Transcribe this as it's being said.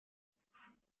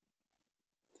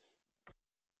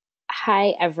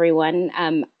Hi, everyone.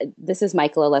 This is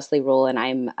Michaela Leslie Rule, and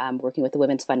I'm working with the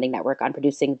Women's Funding Network on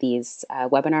producing these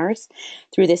webinars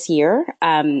through this year.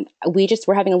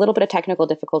 We're having a little bit of technical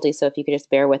difficulty, so if you could just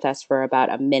bear with us for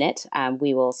about a minute,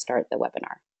 we will start the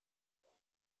webinar.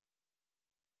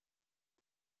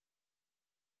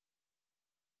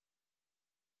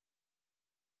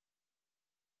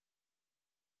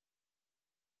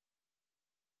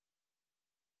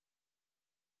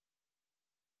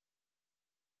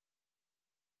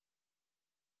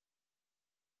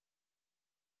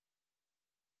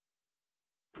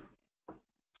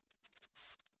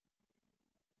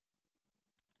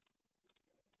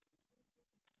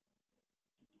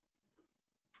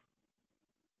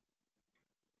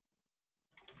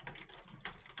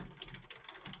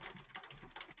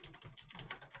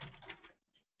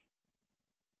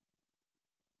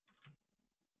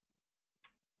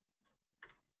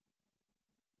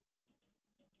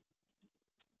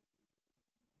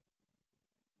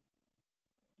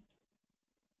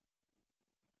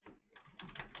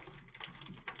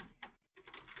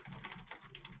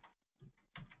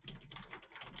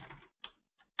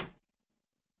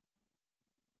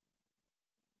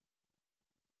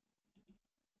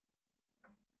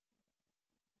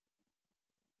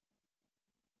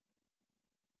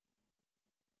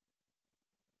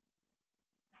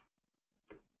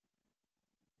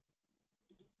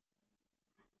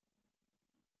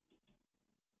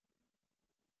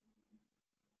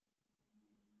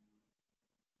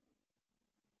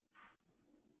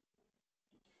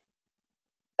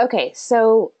 Okay,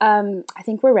 so I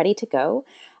think we're ready to go.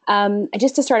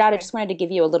 Just to start out, I just wanted to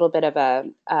give you a little bit of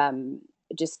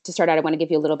just to start out, I want to give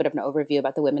you a little bit of an overview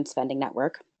about the Women's Funding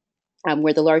Network.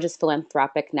 We're the largest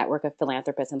philanthropic network of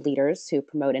philanthropists and leaders who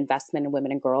promote investment in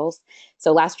women and girls.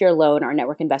 So last year alone, our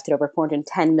network invested over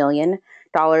 $410 million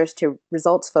to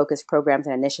results-focused programs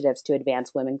and initiatives to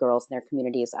advance women and girls in their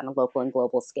communities on a local and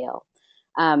global scale.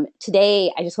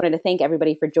 Today, I just wanted to thank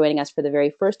everybody for joining us for the very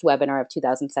first webinar of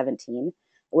 2017.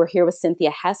 We're here with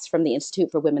Cynthia Hess from the Institute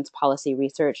for Women's Policy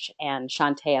Research and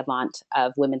Shante Avant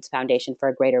of Women's Foundation for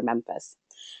Greater Memphis.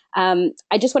 I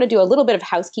just want to do a little bit of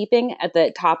housekeeping at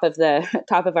the top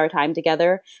of our time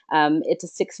together.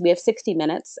 We have 60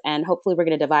 minutes, and hopefully we're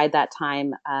going to divide that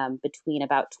time between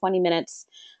about 20 minutes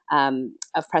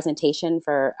of presentation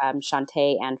for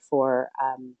Shante and for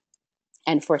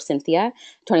Cynthia,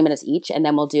 20 minutes each, and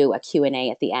then we'll do a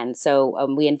Q&A at the end.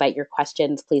 So we invite your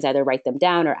questions. Please either write them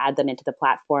down or add them into the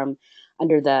platform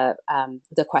under the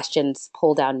questions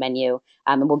pull-down menu,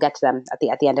 and we'll get to them at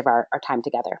the end of our time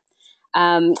together.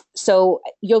 So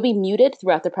you'll be muted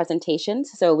throughout the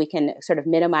presentations, so we can sort of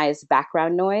minimize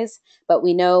background noise, but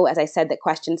we know, as I said, that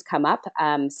questions come up,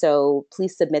 so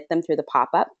please submit them through the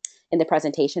pop-up in the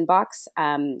presentation box,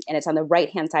 and it's on the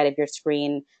right-hand side of your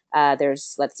screen.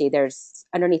 There's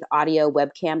underneath audio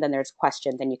webcam, then there's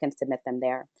questions, and you can submit them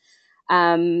there.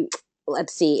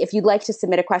 Let's see, if you'd like to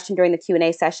submit a question during the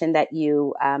Q&A session that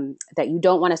you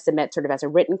don't want to submit sort of as a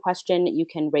written question, you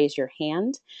can raise your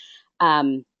hand.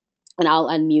 And I'll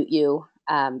unmute you,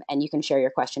 and you can share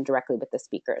your question directly with the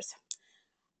speakers.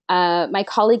 My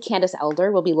colleague Candace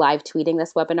Elder will be live tweeting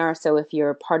this webinar, so if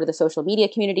you're part of the social media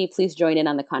community, please join in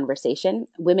on the conversation.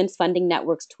 Women's Funding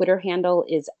Network's Twitter handle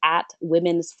is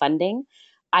 @Women'sFunding.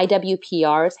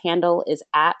 IWPR's handle is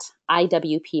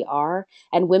 @IWPR,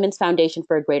 and Women's Foundation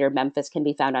for Greater Memphis can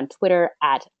be found on Twitter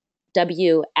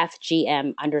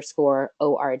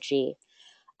 @WFGM_ORG.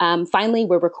 Finally,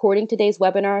 we're recording today's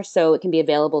webinar, so it can be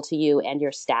available to you and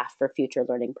your staff for future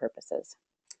learning purposes.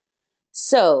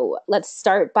 So let's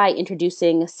start by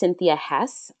introducing Cynthia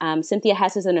Hess. Cynthia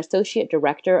Hess is an Associate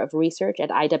Director of Research at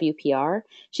IWPR.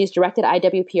 She's directed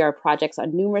IWPR projects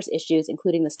on numerous issues,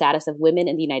 including the status of women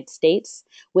in the United States,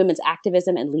 women's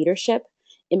activism and leadership,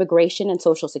 immigration and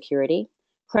social security.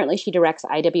 Currently, she directs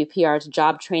IWPR's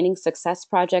Job Training Success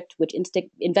Project, which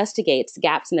investigates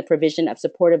gaps in the provision of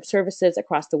supportive services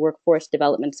across the workforce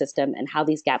development system and how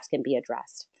these gaps can be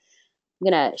addressed. I'm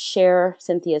going to share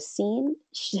Cynthia's screen.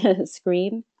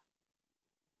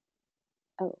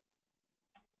 Oh.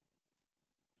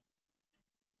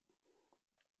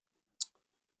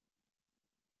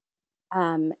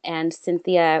 And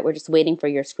Cynthia, we're just waiting for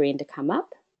your screen to come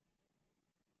up.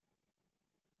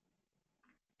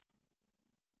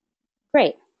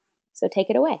 Great. So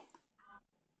take it away.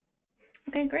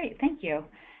 Okay, great. Thank you.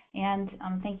 And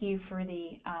thank you for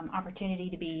the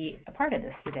opportunity to be a part of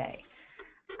this today.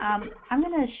 I'm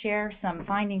going to share some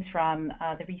findings from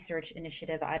the research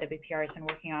initiative IWPR has been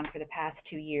working on for the past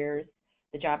 2 years,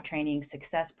 the Job Training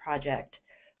Success Project,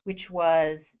 which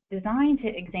was designed to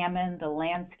examine the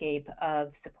landscape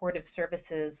of supportive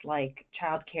services like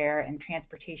childcare and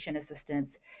transportation assistance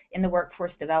in the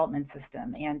workforce development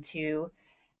system, and to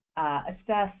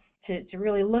assess, to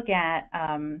really look at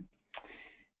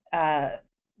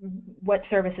what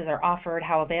services are offered,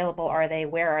 how available are they,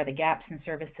 where are the gaps in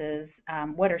services,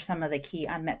 what are some of the key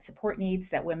unmet support needs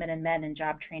that women and men in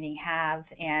job training have,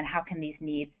 and how can these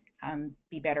needs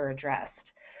be better addressed.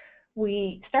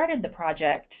 We started the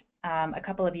project a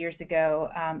couple of years ago,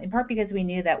 in part because we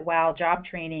knew that while job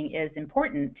training is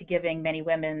important to giving many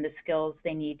women the skills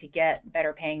they need to get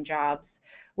better paying jobs,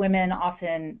 women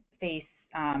often face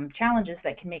challenges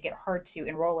that can make it hard to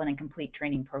enroll in and complete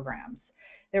training programs.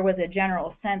 There was a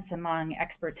general sense among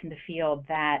experts in the field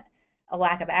that a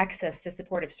lack of access to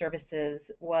supportive services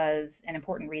was an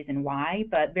important reason why,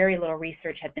 but very little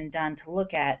research had been done to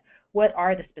look at what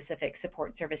are the specific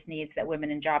support service needs that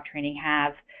women in job training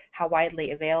have, how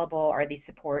widely available are these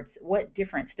supports, what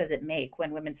difference does it make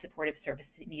when women's supportive service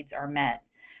needs are met,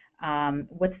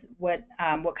 what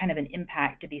kind of an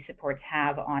impact do these supports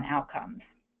have on outcomes.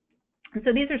 And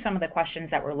so these are some of the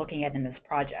questions that we're looking at in this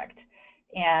project.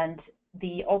 And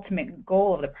the ultimate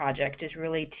goal of the project is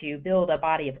really to build a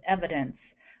body of evidence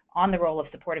on the role of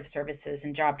supportive services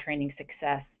in job training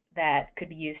success that could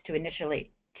be used to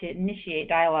initiate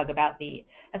dialogue about the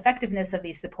effectiveness of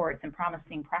these supports and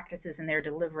promising practices in their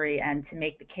delivery, and to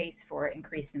make the case for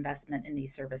increased investment in these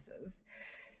services.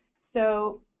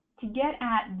 So to get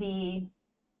at these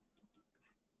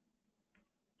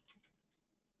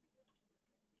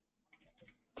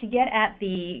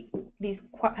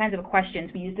kinds of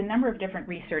questions, we used a number of different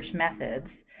research methods.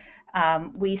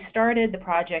 We started the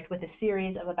project with a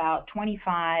series of about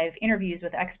 25 interviews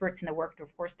with experts in the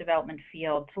workforce development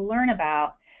field to learn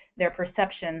about their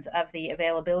perceptions of the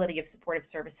availability of supportive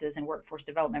services and workforce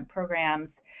development programs,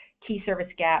 key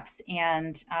service gaps,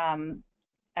 and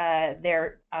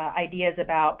their ideas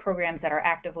about programs that are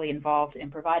actively involved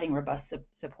in providing robust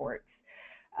supports.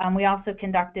 We also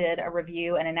conducted a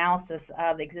review and analysis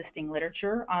of existing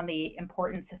literature on the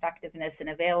importance, effectiveness, and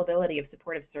availability of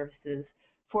supportive services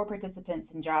for participants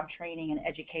in job training and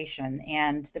education.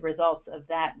 And the results of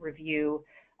that review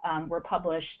were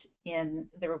published in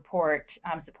the report,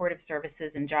 Supportive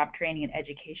Services in Job Training and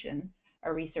Education,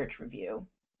 a research review.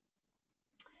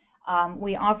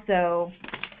 We also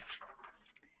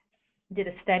did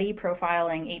a study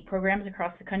profiling 8 programs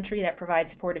across the country that provide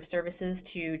supportive services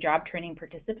to job training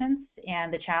participants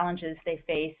and the challenges they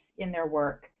face in their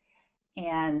work,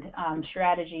 and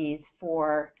strategies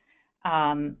for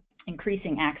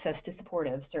increasing access to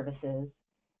supportive services.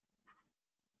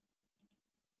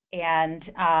 And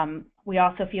we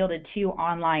also fielded 2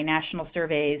 online national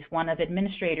surveys, one of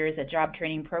administrators at job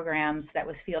training programs that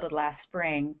was fielded last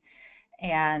spring,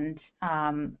 and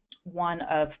one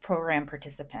of program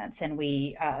participants. And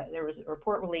there was a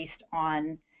report released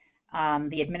on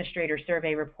the administrator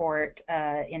survey report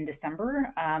in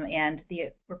December, and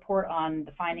the report on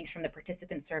the findings from the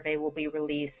participant survey will be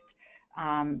released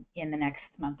in the next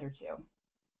month or 2.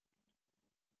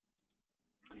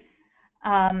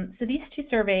 So these 2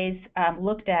 surveys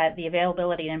looked at the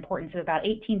availability and importance of about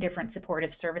 18 different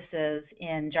supportive services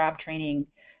in job training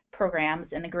programs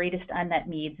and the greatest unmet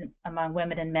needs among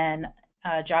women and men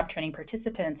job training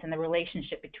participants, and the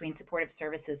relationship between supportive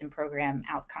services and program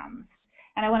outcomes.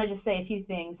 And I want to just say a few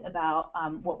things about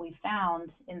what we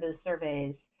found in those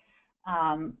surveys,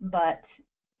 but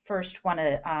first want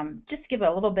to just give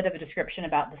a little bit of a description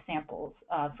about the samples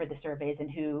for the surveys and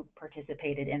who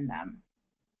participated in them.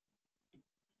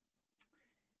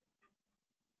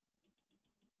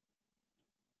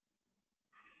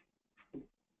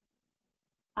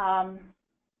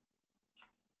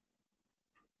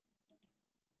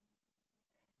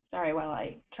 Sorry, while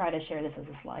I try to share this as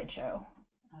a slideshow.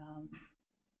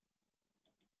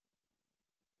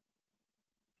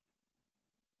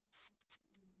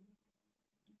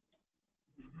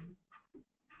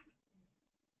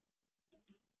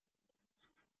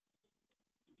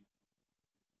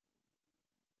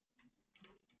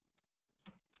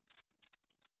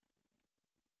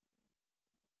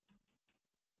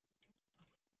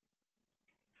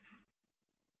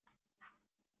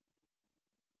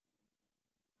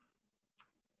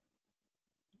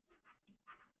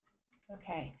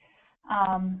 Okay.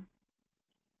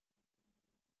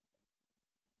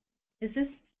 Is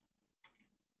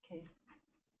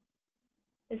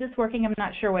this working? I'm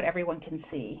not sure what everyone can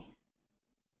see.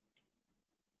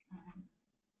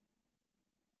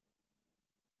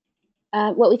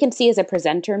 What we can see is a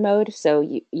presenter mode. So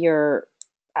we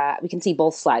can see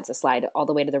both slides, the slide all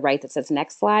the way to the right that says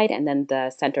next slide, and then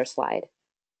the center slide.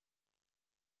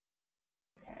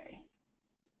 Okay.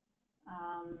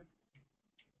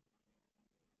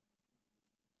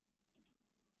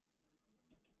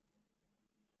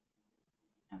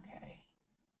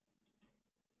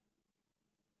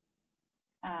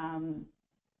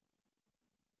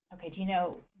 Okay, do you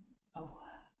know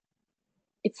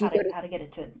If you go to how to get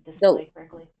it to the display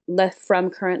correctly? left from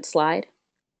current slide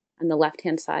on the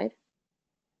left-hand side.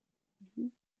 Mm-hmm.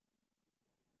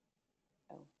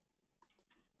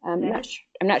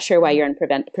 I'm not sure why you're in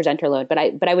presenter load, but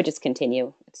I would just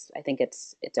continue. I think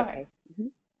it's okay. Mm-hmm.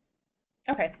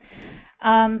 Okay.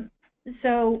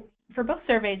 So for both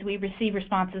surveys, we receive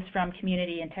responses from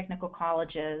community and technical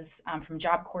colleges, from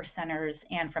Job Corps centers,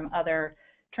 and from other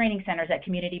training centers at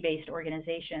community-based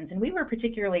organizations. And we were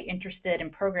particularly interested in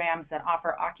programs that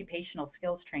offer occupational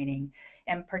skills training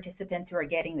and participants who are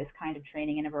getting this kind of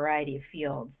training in a variety of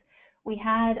fields. We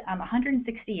had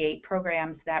 168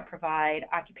 programs that provide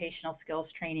occupational skills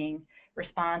training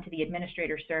respond to the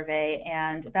administrator survey,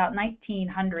 and about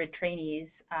 1,900 trainees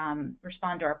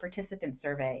respond to our participant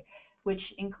survey, which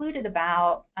included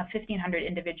about 1,500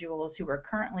 individuals who were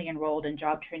currently enrolled in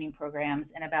job training programs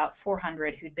and about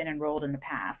 400 who'd been enrolled in the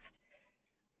past.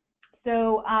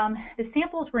 So the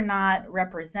samples were not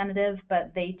representative,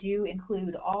 but they do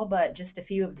include all but just a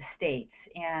few of the states.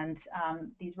 And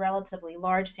these relatively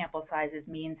large sample sizes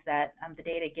means that the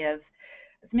data give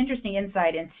some interesting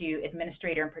insight into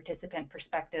administrator and participant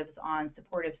perspectives on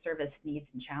supportive service needs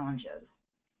and challenges.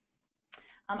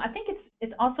 I think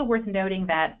it's also worth noting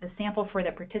that the sample for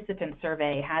the participant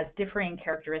survey has differing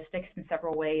characteristics in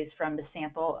several ways from the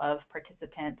sample of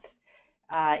participants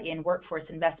in Workforce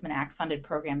Investment Act funded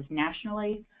programs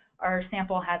nationally. Our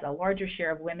sample has a larger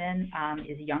share of women,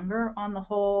 is younger on the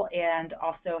whole, and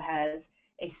also has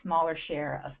a smaller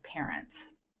share of parents.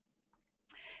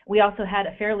 We also had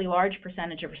a fairly large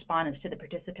percentage of respondents to the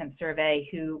participant survey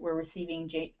who were receiving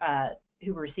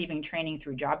training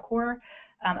through Job Corps,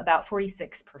 about 46%,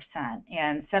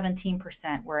 and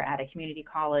 17% were at a community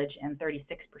college, and 36%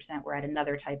 were at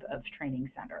another type of training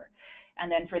center.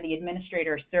 And then for the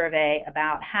administrator survey,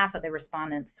 about half of the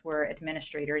respondents were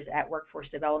administrators at workforce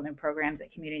development programs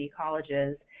at community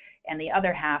colleges, and the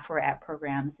other half were at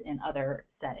programs in other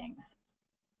settings.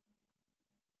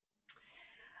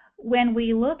 When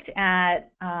we looked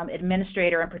at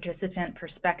administrator and participant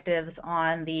perspectives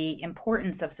on the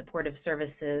importance of supportive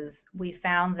services, we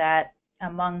found that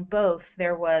among both,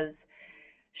 there was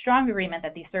strong agreement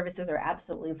that these services are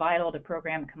absolutely vital to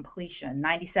program completion.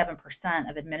 97%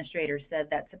 of administrators said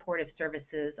that supportive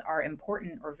services are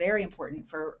important or very important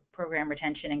for program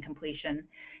retention and completion.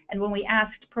 And when we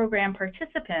asked program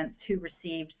participants who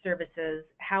received services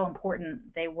how important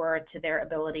they were to their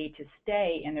ability to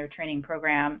stay in their training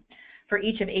program, for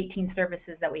each of 18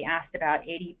 services that we asked about,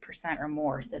 80% or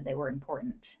more said they were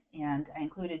important. And I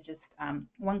included just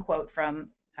one quote from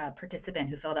a participant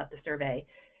who filled out the survey,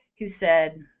 who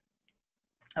said,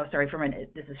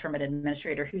 this is from an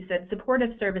administrator, who said, supportive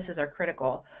services are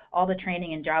critical. All the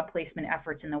training and job placement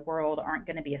efforts in the world aren't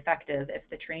going to be effective if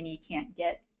the trainee can't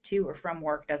get to or from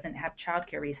work, doesn't have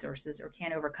childcare resources, or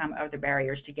can't overcome other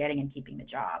barriers to getting and keeping the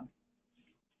job.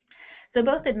 So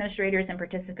both administrators and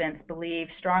participants believe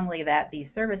strongly that these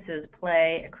services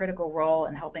play a critical role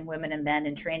in helping women and men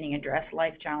in training address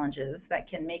life challenges that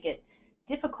can make it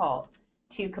difficult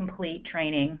to complete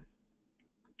training.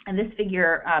 And this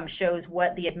figure shows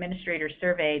what the administrators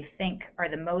surveyed think are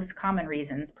the most common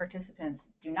reasons participants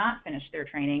do not finish their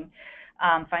training.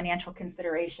 Financial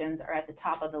considerations are at the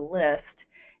top of the list.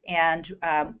 And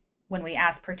when we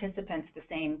asked participants the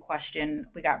same question,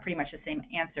 we got pretty much the same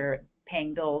answer.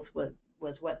 Paying bills was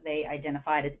what they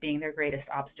identified as being their greatest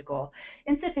obstacle.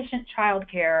 Insufficient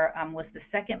childcare was the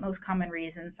second most common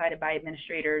reason cited by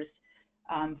administrators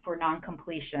for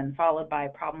non-completion, followed by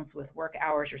problems with work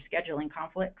hours or scheduling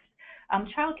conflicts.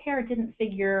 Childcare didn't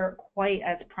figure quite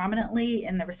as prominently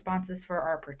in the responses for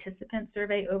our participant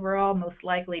survey overall, most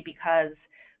likely because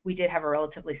we did have a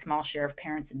relatively small share of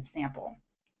parents in the sample.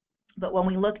 But when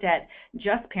we looked at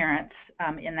just parents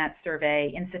in that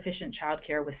survey, insufficient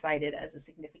childcare was cited as a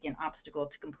significant obstacle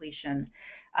to completion.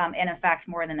 And in fact,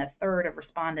 more than a third of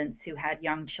respondents who had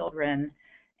young children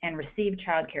and received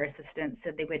child care assistance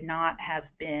said they would not have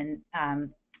been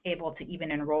able to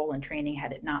even enroll in training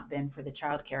had it not been for the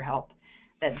child care help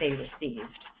that they received.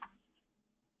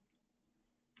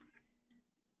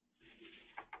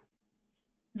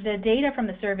 The data from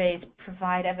the surveys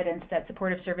provide evidence that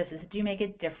supportive services do make a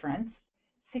difference.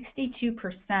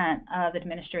 62% of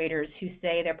administrators who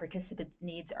say their participants'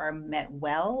 needs are met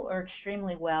well or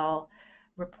extremely well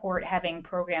report having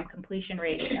program completion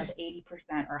rates of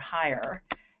 80% or higher.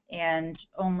 And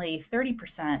only 30%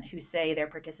 who say their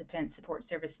participant support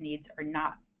service needs are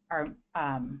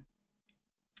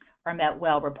met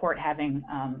well report having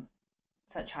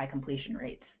such high completion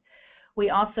rates. We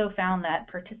also found that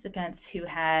participants who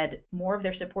had more of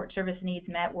their support service needs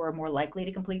met were more likely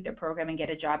to complete their program and get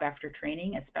a job after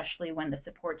training, especially when the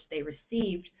supports they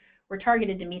received were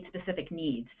targeted to meet specific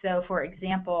needs. So for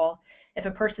example, if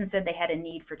a person said they had a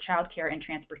need for childcare and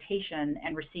transportation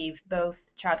and received both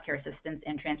childcare assistance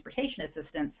and transportation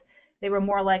assistance, they were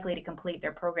more likely to complete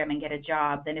their program and get a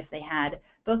job than if they had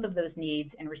both of those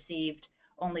needs and received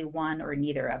only one or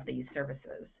neither of these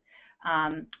services.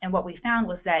 And what we found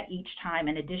was that each time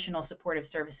an additional supportive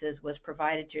services was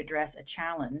provided to address a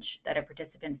challenge that a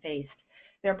participant faced,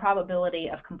 their probability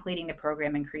of completing the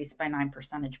program increased by 9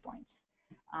 percentage points.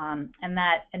 And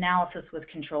that analysis was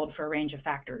controlled for a range of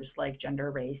factors like gender,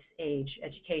 race, age,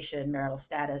 education, marital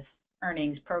status,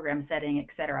 earnings, program setting, et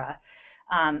cetera.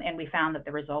 And we found that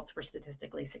the results were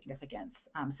statistically significant.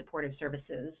 Supportive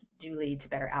services do lead to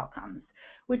better outcomes,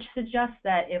 which suggests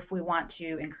that if we want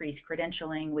to increase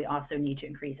credentialing, we also need to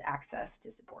increase access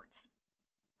to supports.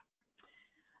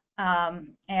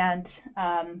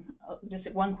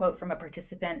 Just one quote from a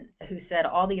participant who said,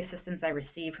 "All the assistance I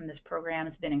received from this program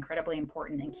has been incredibly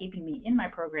important in keeping me in my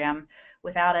program.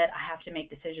 Without it, I have to make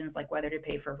decisions like whether to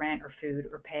pay for rent or food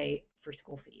or pay for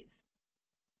school fees."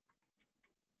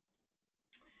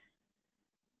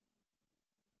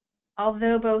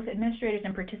 Although both administrators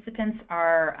and participants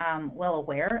are well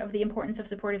aware of the importance of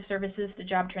supportive services to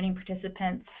job training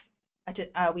participants,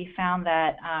 we found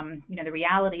that the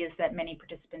reality is that many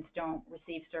participants don't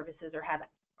receive services or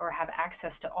have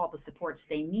access to all the supports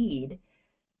they need.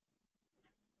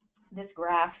 This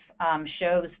graph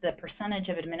shows the percentage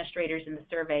of administrators in the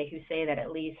survey who say that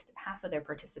at least half of their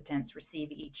participants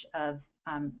receive each of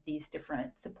these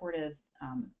different supportive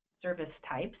service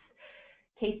types.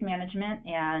 Case management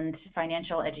and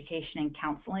financial education and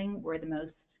counseling were the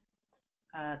most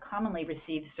commonly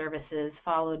received services,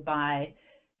 followed by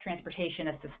transportation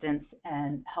assistance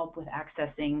and help with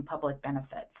accessing public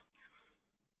benefits.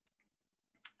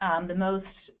 The most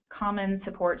common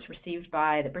supports received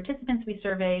by the participants we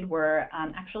surveyed were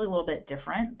actually a little bit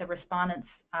different. The respondents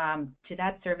to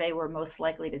that survey were most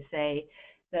likely to say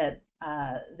that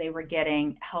they were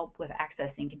getting help with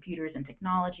accessing computers and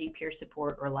technology, peer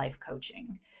support, or life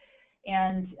coaching.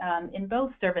 And in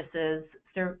both surveys,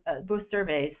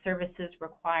 services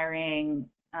requiring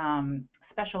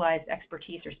specialized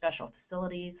expertise or special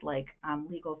facilities like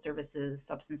legal services,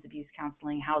 substance abuse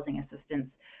counseling, housing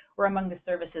assistance were among the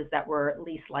services that were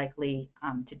least likely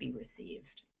to be received.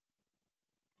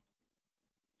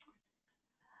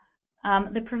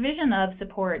 The provision of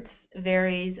supports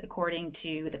varies according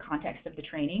to the context of the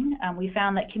training. We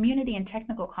found that community and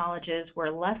technical colleges were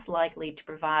less likely to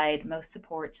provide most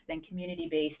supports than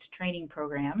community-based training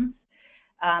programs,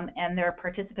 and their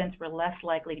participants were less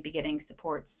likely to be getting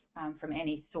supports from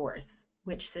any source,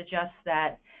 which suggests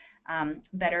that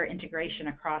better integration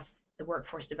across the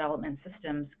workforce development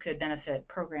systems could benefit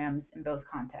programs in both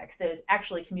contexts. So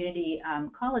actually, community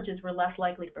colleges were less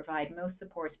likely to provide most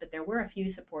supports, but there were a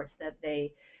few supports that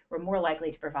they were more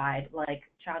likely to provide, like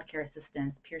child care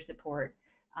assistance, peer support,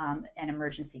 and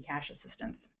emergency cash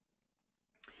assistance.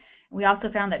 We also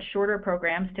found that shorter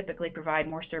programs typically provide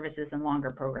more services than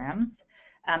longer programs,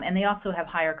 and they also have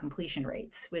higher completion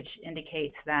rates, which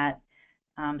indicates that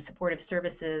supportive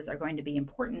services are going to be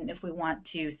important if we want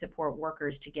to support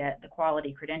workers to get the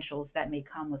quality credentials that may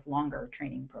come with longer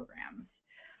training programs.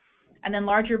 And then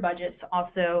larger budgets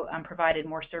also provided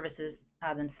more services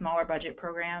than smaller budget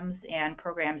programs, and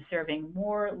programs serving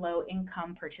more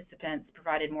low-income participants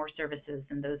provided more services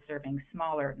than those serving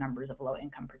smaller numbers of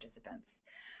low-income participants.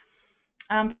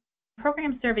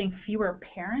 Programs serving fewer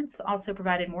parents also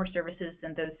provided more services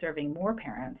than those serving more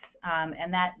parents,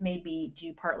 and that may be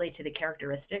due partly to the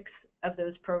characteristics of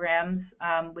those programs.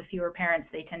 With fewer parents,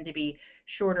 they tend to be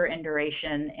shorter in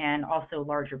duration and also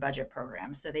larger budget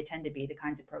programs, so they tend to be the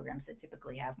kinds of programs that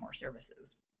typically have more services.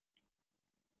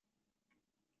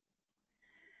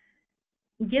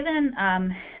 Given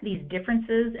these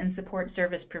differences in support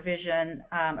service provision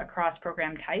across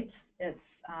program types, it's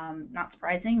not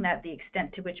surprising that the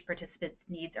extent to which participants'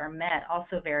 needs are met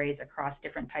also varies across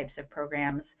different types of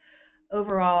programs.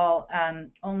 Overall,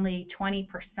 only 20%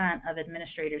 of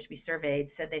administrators we surveyed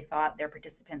said they thought their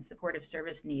participants' supportive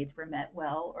service needs were met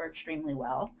well or extremely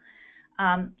well.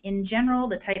 In general,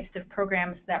 the types of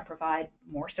programs that provide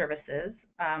more services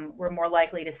were more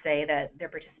likely to say that their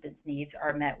participants' needs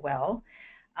are met well,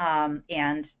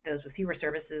 and those with fewer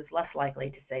services less likely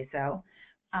to say so.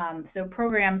 So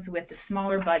programs with the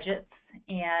smaller budgets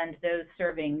and those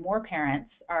serving more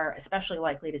parents are especially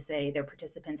likely to say their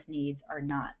participants' needs are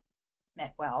not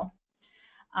met well.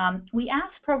 We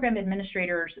asked program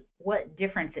administrators what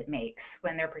difference it makes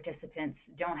when their participants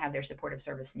don't have their supportive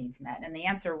service needs met. And the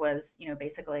answer was,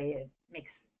 basically it makes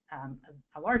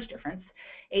a large difference.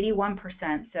 81%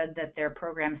 said that their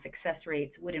program success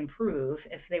rates would improve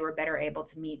if they were better able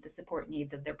to meet the support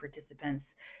needs of their participants.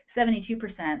 72%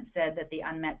 said that the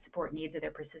unmet support needs of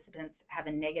their participants have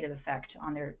a negative effect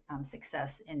on their success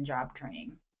in job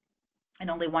training. And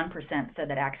only 1% said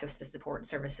that access to support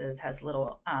services has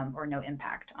little or no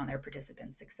impact on their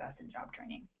participants' success in job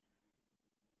training.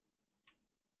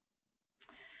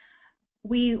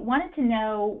 We wanted to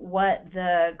know what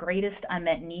the greatest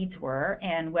unmet needs were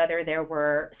and whether there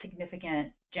were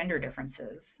significant gender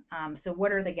differences. So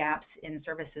what are the gaps in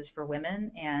services for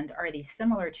women, and are these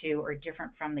similar to or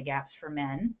different from the gaps for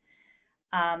men?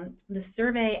 The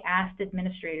survey asked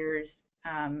administrators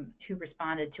who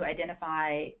responded to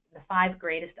identify the 5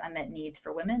 greatest unmet needs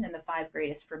for women and the 5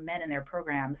 greatest for men in their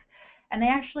programs. And they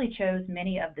actually chose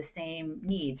many of the same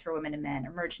needs for women and men.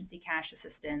 Emergency cash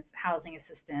assistance, housing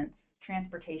assistance,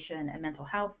 transportation, and mental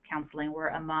health counseling were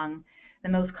among the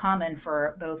most common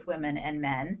for both women and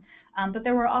men. But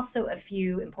there were also a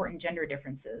few important gender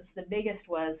differences. The biggest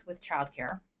was with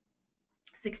childcare.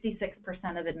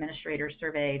 66% of administrators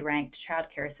surveyed ranked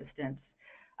childcare assistance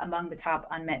among the top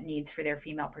unmet needs for their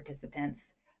female participants,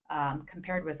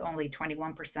 compared with only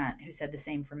 21% who said the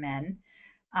same for men.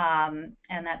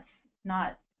 And that's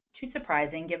not too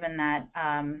surprising, given that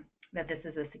that this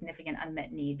is a significant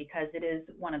unmet need, because it is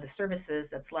one of the services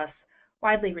that's less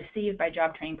widely received by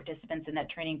job training participants and that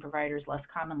training providers less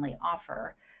commonly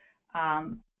offer.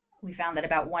 We found that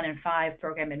about 1 in 5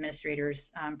 program administrators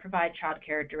provide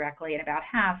childcare directly, and about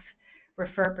half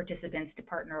refer participants to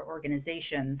partner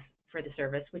organizations for the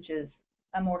service, which is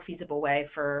a more feasible way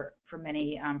for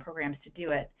many programs to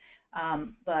do it.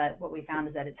 But what we found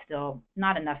is that it's still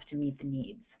not enough to meet the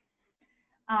needs.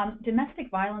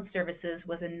 Domestic violence services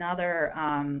was another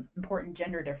important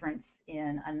gender difference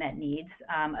in unmet needs.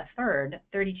 A third,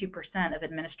 32% of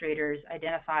administrators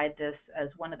identified this as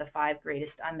one of the 5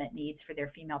 greatest unmet needs for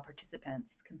their female participants,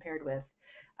 compared with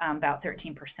about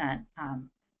 13%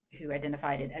 who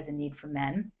identified it as a need for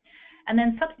men. And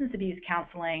then substance abuse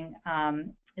counseling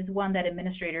is one that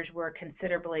administrators were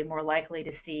considerably more likely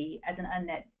to see as an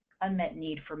unmet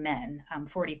need for men,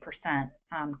 40%,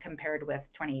 compared with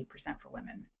 28% for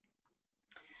women.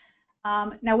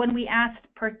 Now, when we asked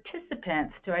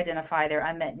participants to identify their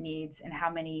unmet needs and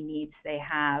how many needs they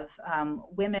have,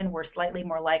 women were slightly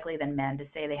more likely than men to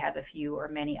say they have a few or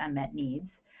many unmet needs.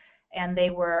 And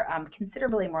they were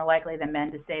considerably more likely than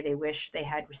men to say they wish they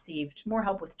had received more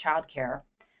help with childcare,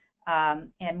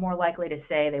 and more likely to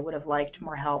say they would have liked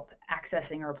more help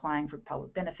accessing or applying for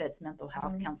public benefits, mental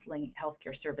health counseling,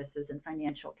 healthcare services, and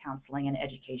financial counseling and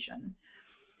education.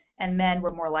 And men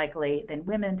were more likely than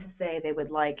women to say they would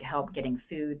like help getting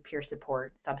food, peer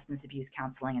support, substance abuse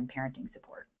counseling, and parenting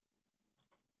support.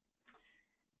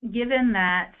 Given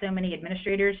that so many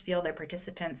administrators feel their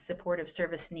participants' supportive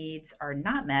service needs are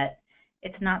not met,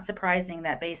 it's not surprising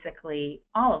that basically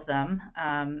all of them,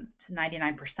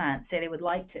 99%, say they would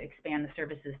like to expand the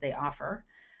services they offer.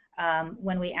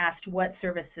 When we asked what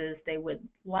services they would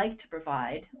like to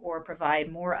provide or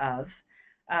provide more of,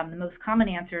 the most common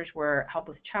answers were help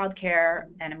with childcare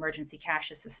and emergency cash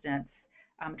assistance,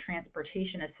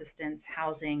 transportation assistance,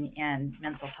 housing, and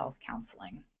mental health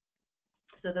counseling.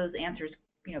 So those answers,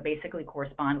 basically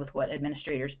correspond with what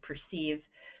administrators perceive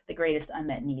the greatest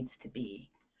unmet needs to be.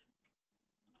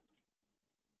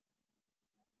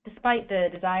 Despite the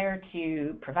desire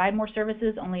to provide more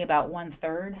services, only about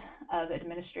 1/3 of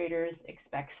administrators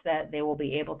expects that they will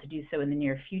be able to do so in the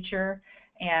near future.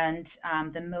 And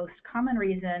the most common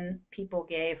reason people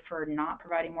gave for not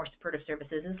providing more supportive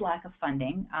services is lack of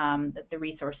funding, that the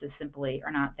resources simply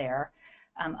are not there.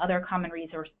 Other common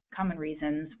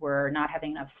reasons were not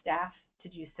having enough staff to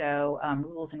do so,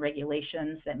 rules and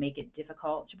regulations that make it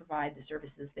difficult to provide the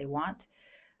services they want,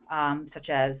 such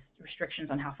as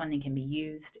restrictions on how funding can be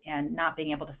used, and not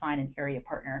being able to find an area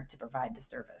partner to provide the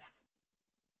service.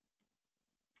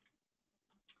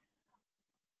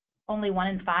 Only 1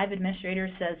 in 5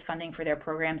 administrators says funding for their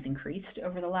programs increased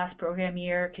over the last program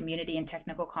year. Community and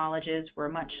technical colleges were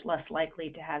much less likely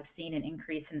to have seen an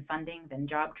increase in funding than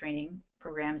job training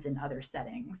programs in other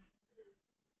settings.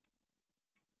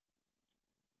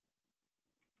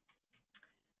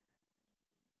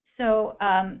 So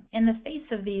in the face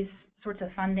of these sorts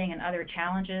of funding and other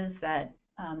challenges that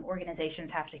organizations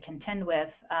have to contend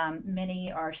with,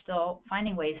 many are still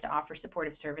finding ways to offer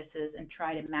supportive services and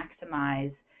try to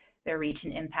maximize their reach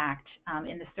and impact.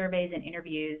 In the surveys and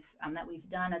interviews that we've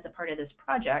done as a part of this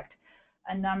project,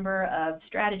 a number of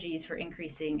strategies for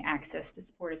increasing access to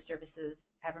supportive services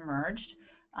have emerged.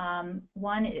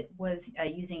 One was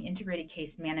using integrated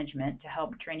case management to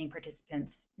help training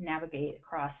participants navigate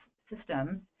across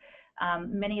systems.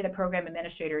 Many of the program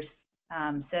administrators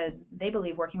said they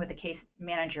believe working with a case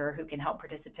manager who can help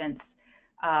participants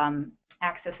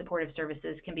access supportive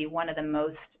services can be one of the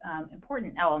most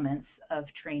important elements of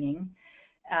training.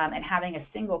 And having a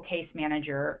single case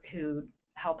manager who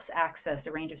helps access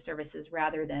a range of services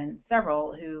rather than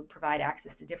several who provide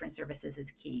access to different services is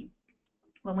key.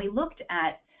 When we looked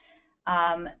at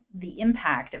the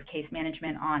impact of case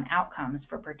management on outcomes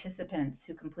for participants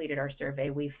who completed our survey,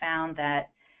 we found that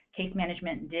case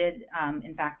management did,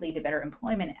 in fact, lead to better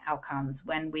employment outcomes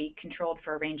when we controlled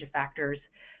for a range of factors.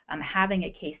 Having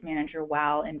a case manager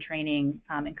while in training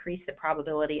increased the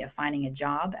probability of finding a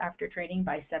job after training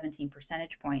by 17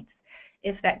 percentage points.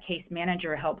 If that case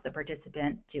manager helped the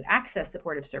participant to access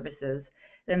supportive services,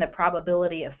 then the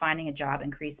probability of finding a job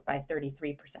increased by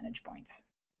 33 percentage points.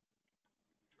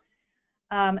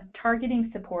 Targeting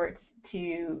supports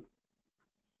to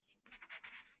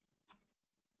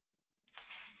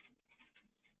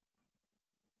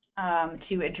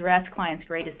address clients'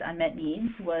 greatest unmet needs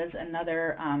was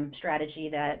another strategy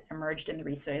that emerged in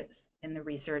the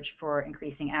research for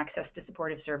increasing access to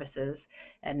supportive services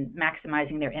and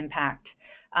maximizing their impact.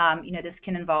 This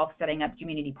can involve setting up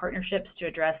community partnerships to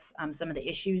address some of the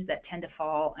issues that tend to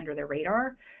fall under the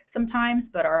radar sometimes,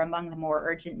 but are among the more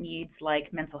urgent needs,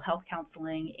 like mental health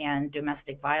counseling and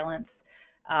domestic violence.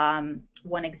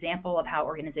 One example of how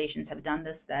organizations have done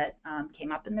this that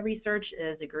came up in the research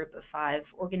is a group of 5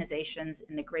 organizations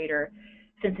in the greater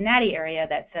Cincinnati area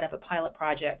that set up a pilot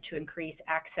project to increase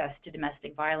access to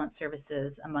domestic violence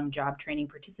services among job training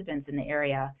participants in the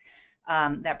area.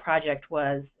 That project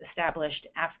was established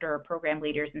after program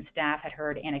leaders and staff had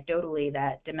heard anecdotally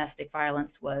that domestic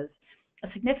violence was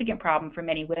a significant problem for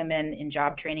many women in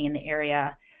job training in the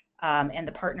area, and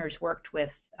the partners worked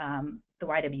with the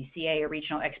YWCA, a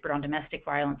regional expert on domestic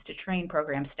violence, to train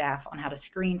program staff on how to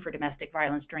screen for domestic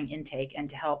violence during intake and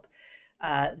to help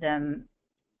them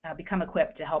become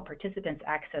equipped to help participants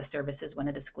access services when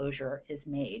a disclosure is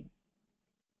made.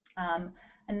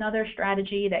 Another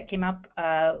strategy that came up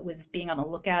was being on the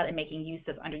lookout and making use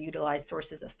of underutilized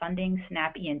sources of funding.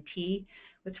 SNAP ENT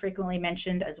was frequently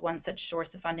mentioned as one such source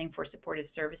of funding for supportive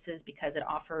services because it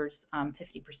offers 50%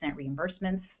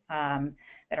 reimbursements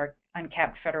that are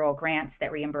uncapped federal grants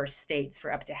that reimburse states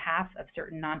for up to half of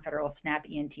certain non-federal SNAP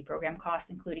ENT program costs,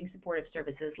 including supportive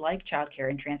services like childcare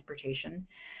and transportation.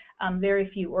 Very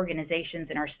few organizations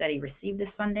in our study received this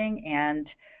funding, and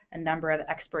a number of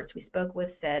experts we spoke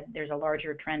with said there's a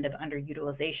larger trend of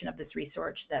underutilization of this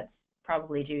resource that's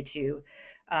probably due to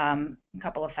a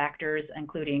couple of factors,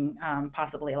 including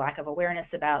possibly a lack of awareness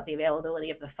about the availability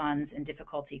of the funds and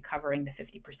difficulty covering the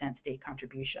 50% state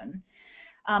contribution.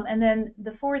 And then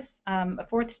the fourth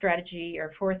strategy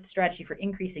for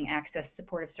increasing access to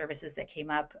supportive services that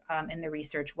came up in the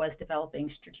research was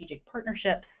developing strategic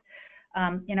partnerships.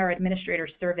 In our administrator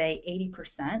survey,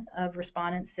 80% of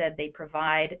respondents said they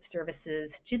provide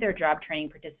services to their job training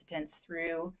participants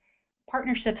through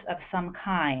partnerships of some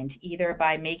kind, either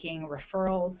by making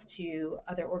referrals to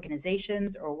other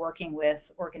organizations or working with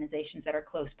organizations that are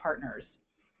close partners.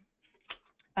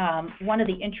 One of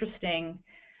the interesting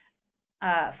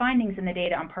findings in the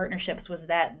data on partnerships was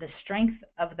that the strength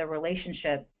of the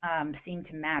relationship seemed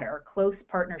to matter. Close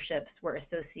partnerships were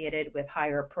associated with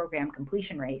higher program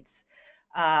completion rates.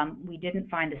 We didn't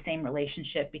find the same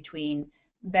relationship between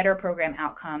better program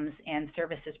outcomes and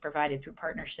services provided through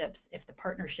partnerships if the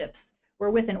partnerships were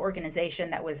with an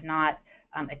organization that was not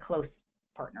a close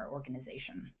partner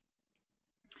organization.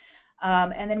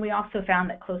 And then we also found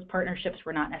that close partnerships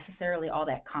were not necessarily all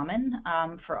that common.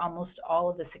 For almost all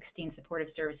of the 16 supportive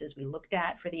services we looked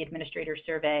at for the administrator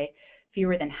survey,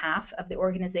 fewer than half of the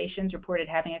organizations reported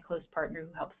having a close partner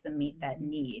who helps them meet that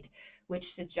need, which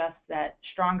suggests that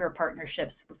stronger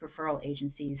partnerships with referral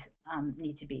agencies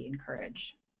need to be encouraged.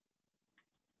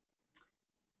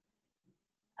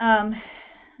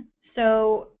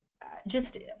 So just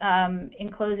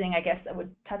in closing, I guess I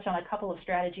would touch on a couple of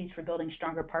strategies for building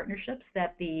stronger partnerships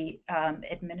that the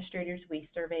administrators we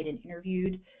surveyed and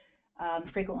interviewed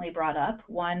frequently brought up.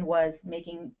 One was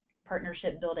making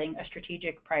partnership building a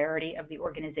strategic priority of the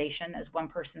organization. As one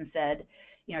person said,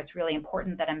 it's really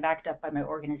important that I'm backed up by my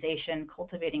organization.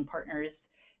 Cultivating partners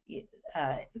is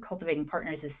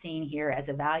seen here as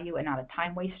a value and not a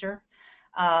time waster.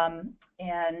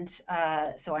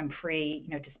 So I'm free,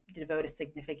 to devote a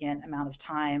significant amount of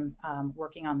time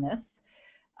working on this.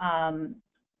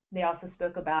 They also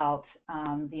spoke about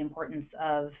the importance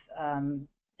of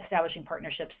establishing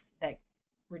partnerships that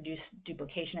reduce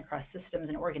duplication across systems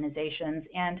and organizations,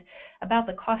 and about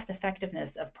the cost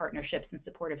effectiveness of partnerships and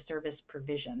supportive service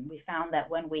provision. We found that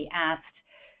when we asked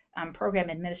program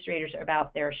administrators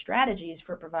about their strategies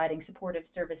for providing supportive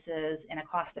services in a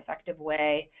cost-effective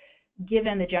way,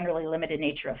 given the generally limited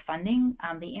nature of funding,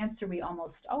 the answer we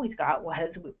almost always got was,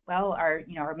 well, our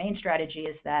main strategy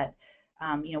is that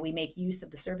we make use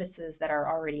of the services that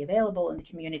are already available in the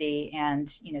community, and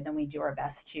then we do our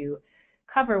best to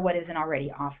cover what isn't already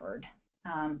offered.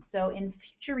 So in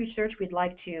future research, we'd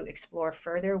like to explore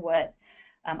further what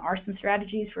are some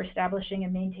strategies for establishing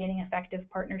and maintaining effective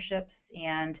partnerships,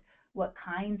 and what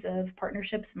kinds of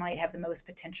partnerships might have the most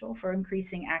potential for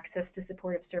increasing access to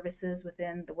supportive services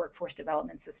within the workforce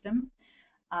development system.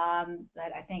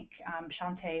 But I think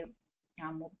Shante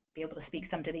will be able to speak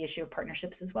some to the issue of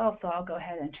partnerships as well, so I'll go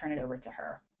ahead and turn it over to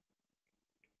her.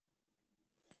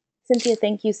 Cynthia,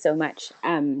 thank you so much.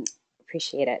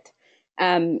 Appreciate it.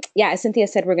 Yeah, as Cynthia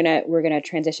said, we're gonna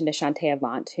transition to Shante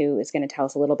Avant, who is going to tell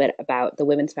us a little bit about the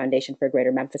Women's Foundation for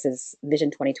Greater Memphis's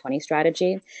Vision 2020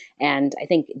 strategy, and I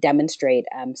think demonstrate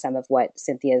some of what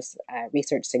Cynthia's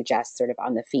research suggests, sort of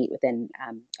on the feet within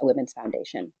a women's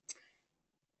foundation.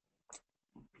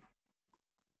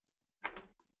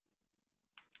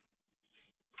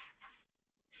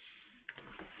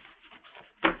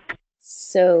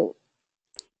 So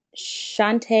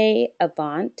Shante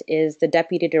Avant is the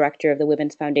Deputy Director of the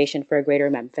Women's Foundation for Greater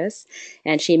Memphis,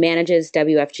 and she manages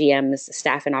WFGM's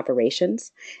staff and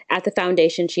operations. At the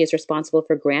foundation, she is responsible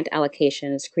for grant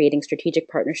allocations, creating strategic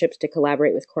partnerships to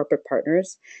collaborate with corporate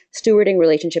partners, stewarding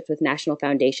relationships with national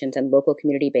foundations and local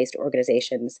community-based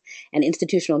organizations, and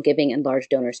institutional giving and large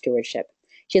donor stewardship.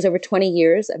 She has over 20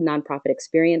 years of nonprofit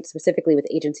experience, specifically with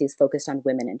agencies focused on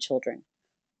women and children.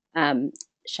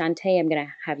 Shante, I'm going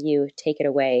to have you take it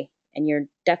away, and you're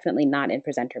definitely not in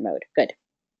presenter mode. Good.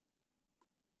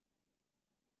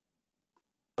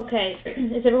 Okay,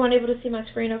 is everyone able to see my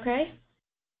screen okay?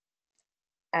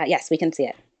 Yes, we can see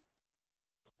it.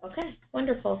 Okay,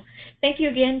 wonderful. Thank you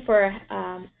again for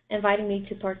inviting me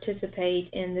to participate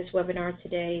in this webinar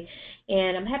today,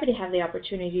 and I'm happy to have the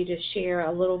opportunity to share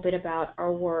a little bit about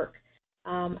our work.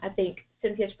 I think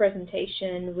Cynthia's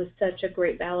presentation was such a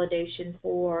great validation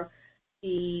for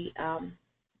the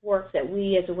work that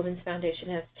we as a Women's Foundation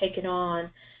have taken on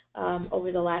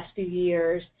over the last few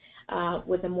years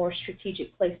with a more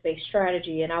strategic place-based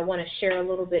strategy. And I want to share a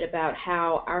little bit about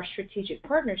how our strategic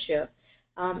partnership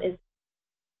is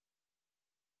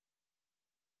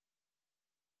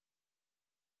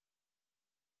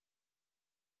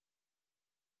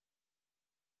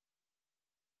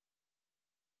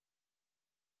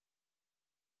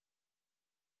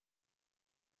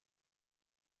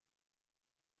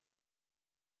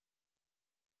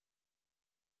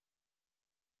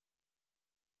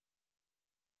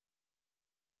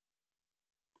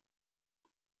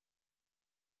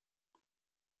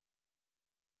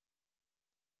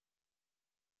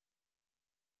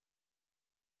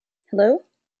Hello? I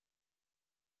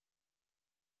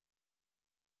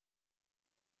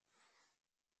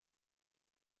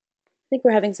think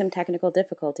we're having some technical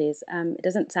difficulties. It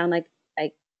doesn't sound like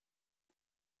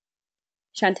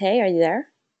Shante, are you there?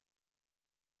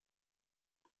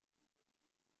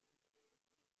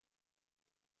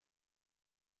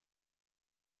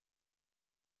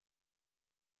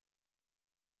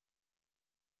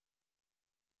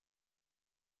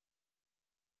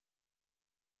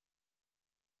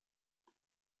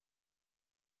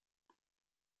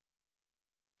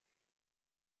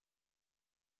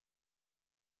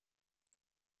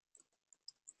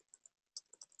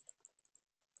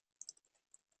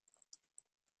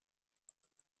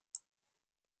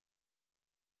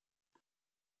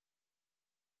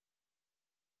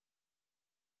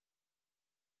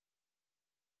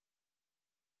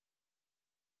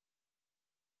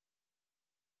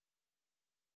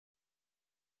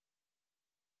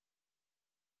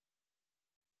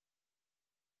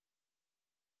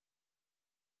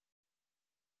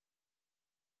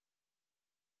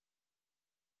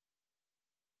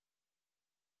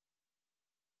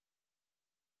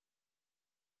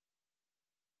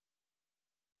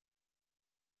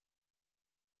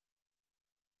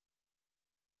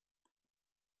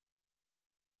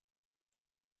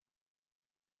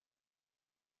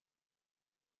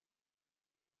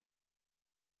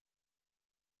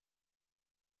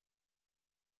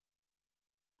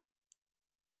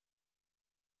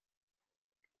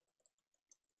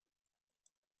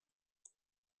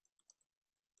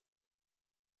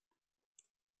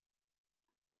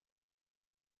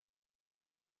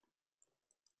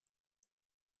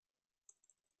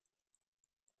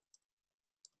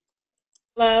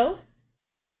 Hello?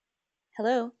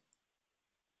 Hello.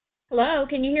 Hello,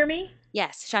 can you hear me?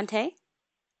 Yes, Shante?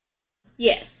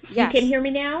 Yes. You can Yes. hear me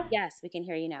now? Yes, we can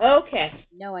hear you now. Okay.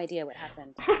 No idea what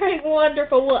happened. All right,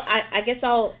 wonderful. Well, I guess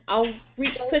I'll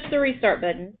push the restart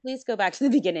button. Please go back to the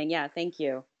beginning. Yeah, thank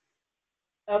you.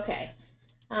 Okay.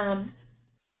 Um,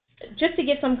 just to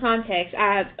give some context,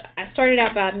 I started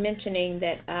out by mentioning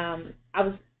that I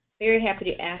was very happy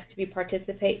to ask to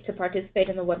participate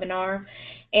in the webinar,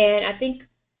 and I think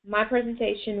my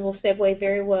presentation will segue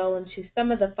very well into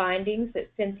some of the findings that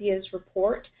Cynthia's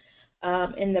report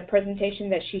in the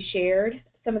presentation that she shared.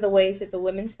 Some of the ways that the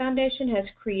Women's Foundation has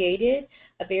created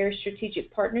a very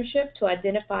strategic partnership to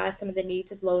identify some of the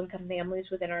needs of low-income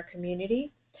families within our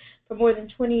community. For more than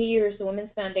 20 years, the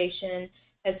Women's Foundation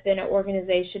has been an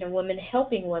organization of women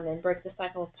helping women break the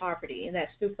cycle of poverty, and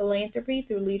that's through philanthropy,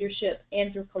 through leadership,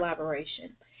 and through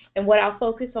collaboration. And what I'll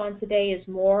focus on today is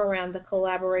more around the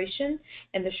collaboration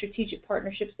and the strategic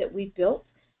partnerships that we've built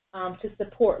to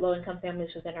support low-income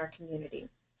families within our community.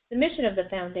 The mission of the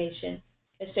foundation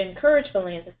is to encourage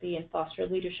philanthropy and foster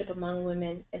leadership among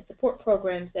women and support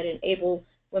programs that enable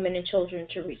women and children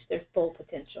to reach their full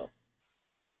potential.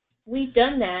 We've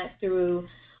done that through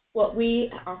what we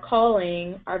are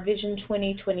calling our Vision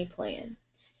 2020 plan.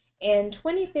 In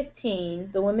 2015,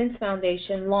 the Women's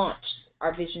Foundation launched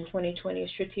our Vision 2020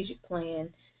 strategic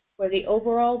plan, where the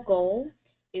overall goal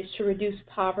is to reduce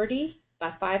poverty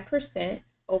by 5%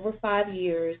 over 5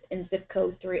 years in zip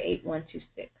code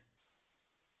 38126.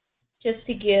 Just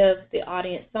to give the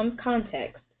audience some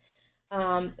context,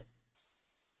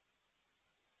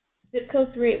 zip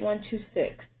code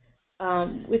 38126,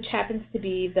 which happens to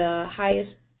be the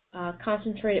highest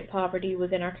concentrated poverty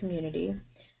within our community.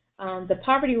 The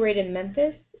poverty rate in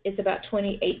Memphis is about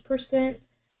 28%.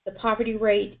 The poverty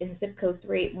rate in zip code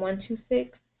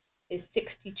 38126 is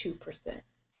 62%.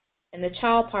 And the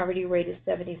child poverty rate is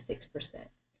 76%.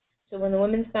 So when the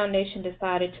Women's Foundation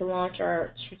decided to launch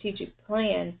our strategic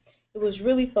plan, it was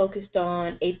really focused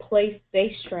on a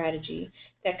place-based strategy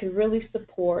that could really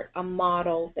support a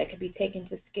model that could be taken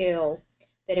to scale,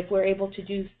 that if we're able to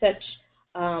do such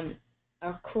a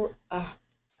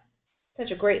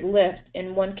great lift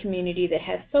in one community that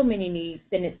has so many needs,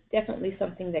 then it's definitely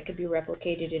something that could be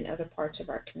replicated in other parts of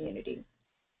our community.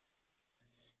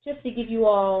 Just to give you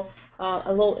all a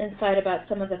little insight about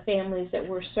some of the families that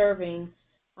we're serving,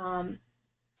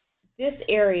 this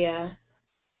area,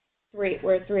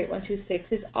 where 38126,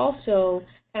 is also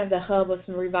kind of the hub of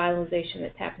some revitalization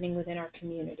that's happening within our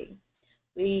community.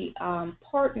 We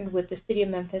partnered with the City of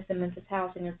Memphis and Memphis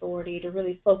Housing Authority to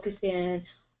really focus in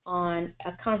on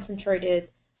a concentrated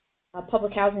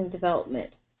public housing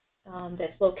development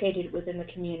that's located within the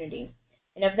community.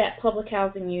 And of that public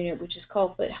housing unit, which is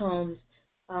called Foot Homes,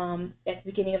 at the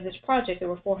beginning of this project, there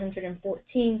were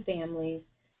 414 families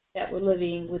that were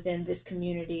living within this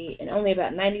community, and only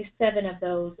about 97 of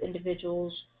those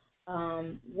individuals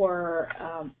were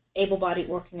able-bodied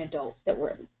working adults that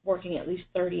were working at least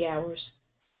 30 hours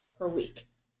per week.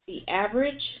 The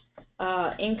average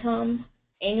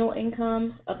annual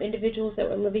income of individuals that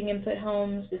were living in Foot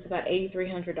Homes is about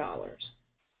 $8,300.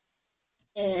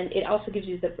 And it also gives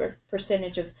you the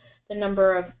percentage of the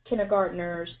number of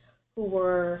kindergartners who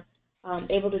were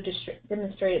able to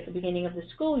demonstrate at the beginning of the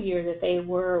school year that they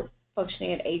were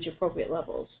functioning at age-appropriate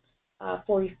levels,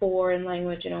 44 in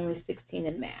language and only 16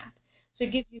 in math. So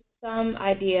it gives you some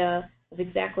idea of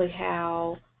exactly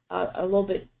how a little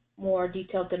bit more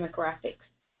detailed demographics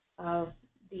of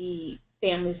the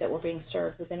families that were being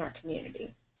served within our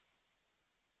community.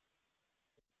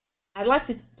 I'd like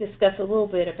to discuss a little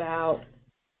bit about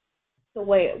the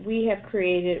way we have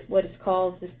created what is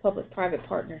called this public-private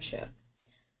partnership.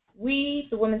 We,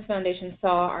 the Women's Foundation,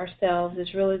 saw ourselves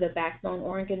as really the backbone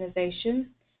organization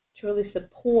to really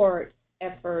support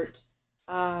efforts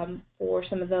for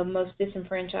some of the most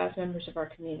disenfranchised members of our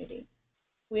community.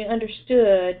 We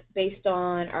understood, based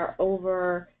on our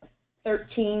over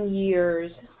 13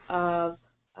 years of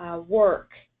work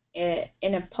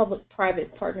in a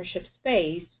public-private partnership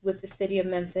space with the City of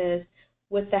Memphis,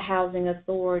 with the Housing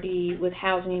Authority, with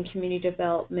Housing and Community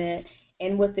Development,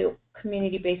 and with the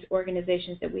community-based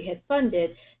organizations that we had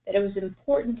funded, that it was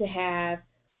important to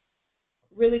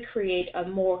really create a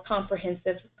more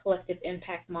comprehensive collective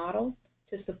impact model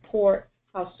to support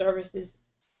how services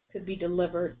could be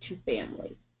delivered to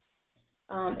families.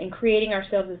 In creating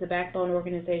ourselves as a backbone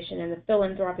organization and the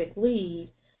philanthropic lead,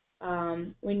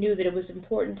 we knew that it was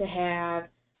important to have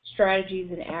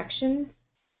strategies and actions.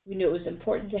 We knew it was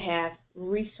important to have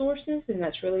resources, and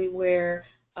that's really where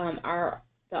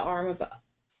the arm of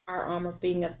our arm of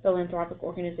being a philanthropic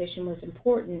organization was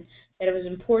important, that it was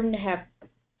important to have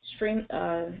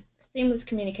seamless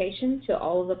communication to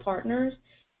all of the partners,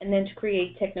 and then to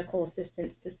create technical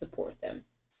assistance to support them.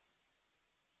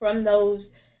 From those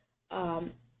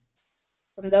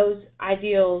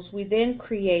ideals, we then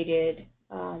created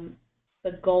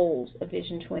the goals of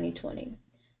Vision 2020.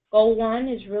 Goal 1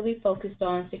 is really focused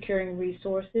on securing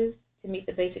resources to meet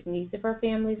the basic needs of our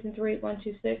families in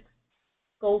 38126.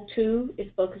 Goal 2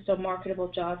 is focused on marketable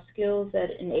job skills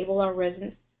that enable our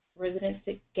residents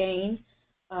to gain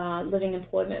living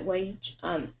wage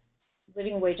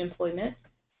employment.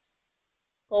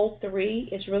 Goal 3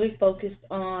 is really focused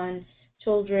on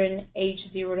children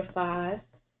aged 0 to 5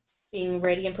 being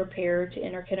ready and prepared to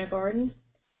enter kindergarten.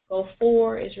 Goal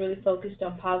 4 is really focused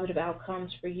on positive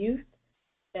outcomes for youth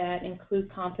that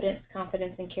include confidence,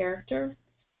 and character.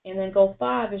 And then Goal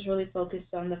 5 is really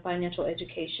focused on the financial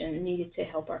education needed to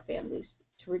help our families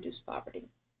to reduce poverty.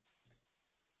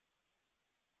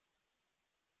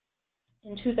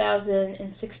 In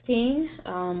 2016,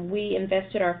 we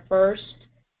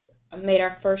made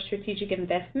our first strategic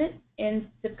investment in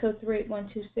zip code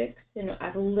 38126, and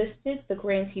I've listed the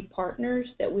grantee partners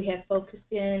that we have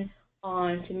focused in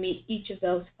on to meet each of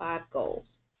those 5 goals.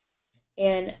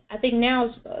 And I think now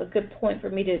is a good point for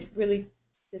me to really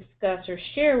discuss or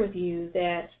share with you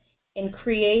that in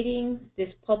creating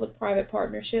this public-private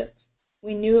partnership,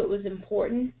 we knew it was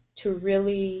important to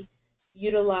really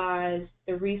utilize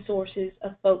the resources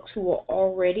of folks who are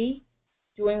already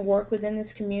doing work within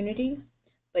this community.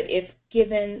 But if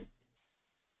given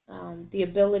the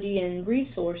ability and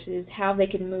resources, how they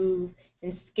can move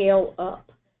and scale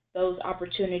up those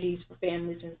opportunities for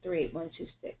families in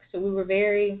 38126. So we were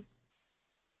very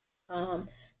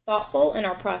thoughtful in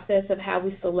our process of how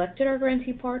we selected our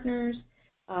grantee partners.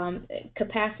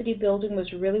 Capacity building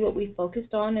was really what we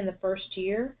focused on in the first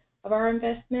year of our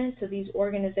investment. So these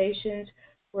organizations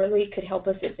really could help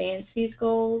us advance these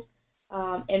goals.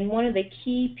 And one of the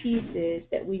key pieces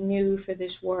that we knew for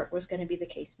this work was going to be the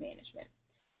case management.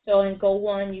 So in Goal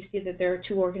 1, you see that there are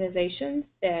 2 organizations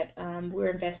that we're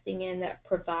investing in that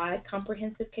provide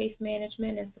comprehensive case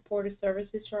management and supportive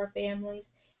services to our families.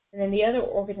 And then the other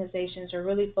organizations are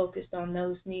really focused on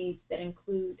those needs that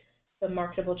include the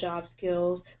marketable job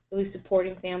skills, really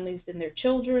supporting families and their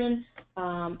children,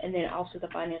 and then also the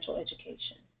financial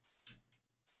education.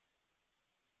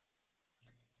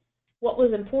 What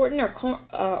was important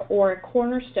or a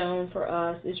cornerstone for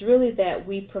us is really that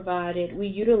we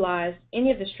utilized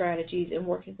any of the strategies in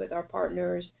working with our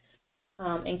partners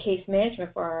and case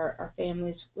management for our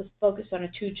families was focused on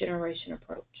a 2-generation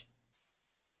approach.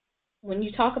 When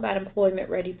you talk about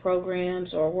employment-ready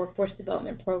programs or workforce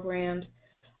development programs,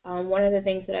 one of the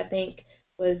things that I think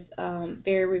was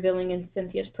very revealing in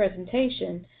Cynthia's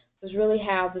presentation was really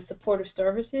how the supportive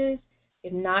services,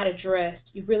 if not addressed,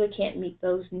 you really can't meet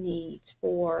those needs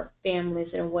for families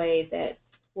in a way that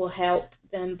will help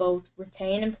them both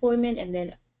retain employment and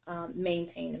then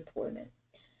maintain employment.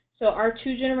 So our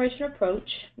 2-generation approach,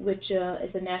 which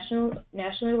is a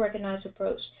nationally recognized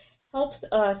approach, helps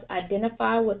us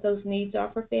identify what those needs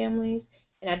are for families.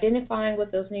 And identifying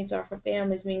what those needs are for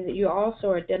families means that you're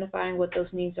also identifying what those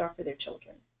needs are for their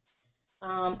children.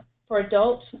 For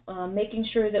adults, making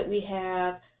sure that we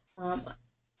have,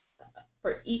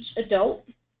 for each adult,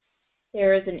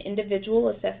 there is an individual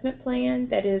assessment plan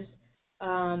that is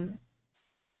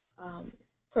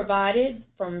provided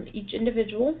from each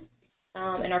individual,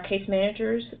 and our case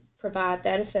managers provide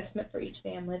that assessment for each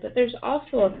family. But there's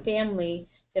also a family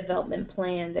development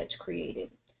plan that's created.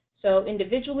 So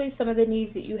individually, some of the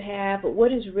needs that you have, but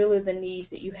what is really the needs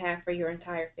that you have for your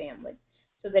entire family?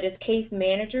 So that as case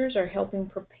managers are helping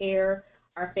prepare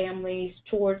our families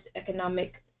towards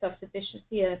economic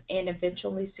self-sufficiency and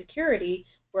eventually security,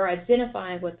 we're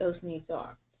identifying what those needs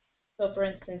are. So for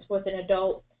instance, with an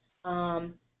adult,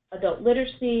 adult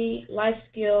literacy, life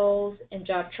skills, and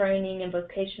job training and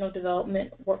vocational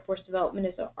development, workforce development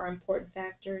are important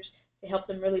factors to help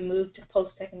them really move to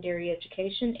post-secondary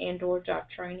education and or job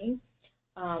training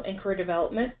and career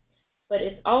development. But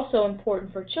it's also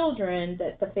important for children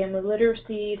that the family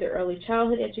literacy, the early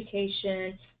childhood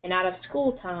education, and out of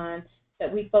school time,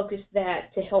 that we focus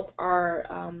that to help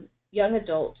our young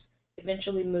adults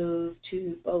eventually move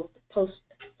to both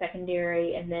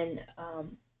post-secondary and then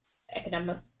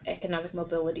economic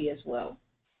mobility as well.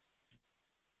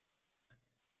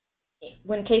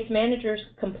 When case managers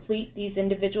complete these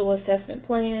individual assessment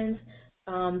plans,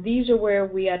 these are where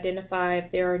we identify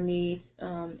if there are needs,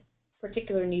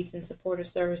 particular needs and supportive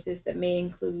services that may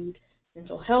include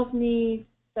mental health needs,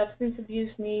 substance abuse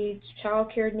needs,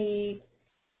 child care needs,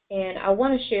 And I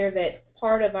want to share that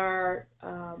part of our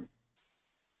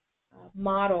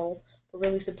model for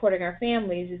really supporting our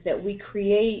families is that we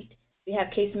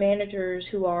have case managers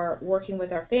who are working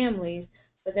with our families,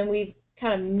 but then we've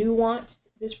kind of nuanced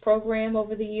this program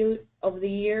over the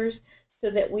years so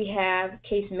that we have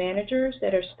case managers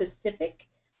that are specific,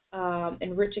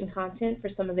 enriching content for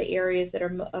some of the areas that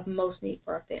are of most need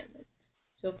for our families.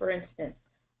 So for instance,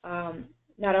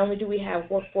 not only do we have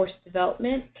workforce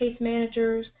development case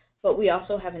managers, but we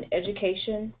also have an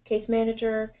education case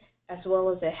manager as well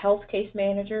as a health case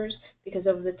managers, because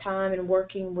over the time in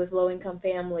working with low-income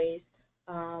families,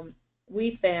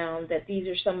 we found that these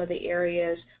are some of the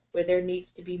areas where there needs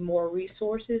to be more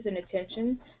resources and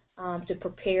attention to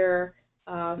prepare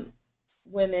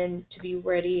women to be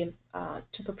ready,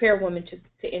 to prepare women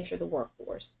to enter the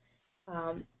workforce.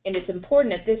 And it's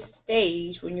important at this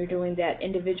stage when you're doing that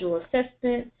individual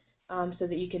assessment so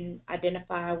that you can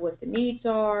identify what the needs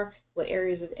are, what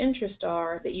areas of interest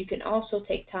are, that you can also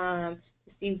take time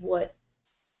to see what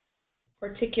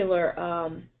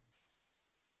particular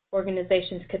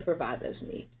organizations could provide those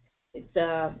needs. It's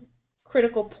a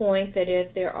critical point that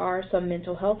if there are some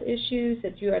mental health issues,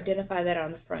 that you identify that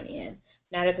on the front end,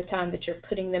 not at the time that you're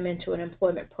putting them into an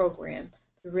employment program,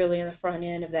 but really on the front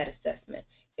end of that assessment.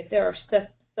 If there are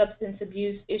substance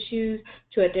abuse issues,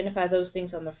 to identify those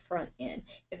things on the front end.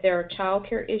 If there are child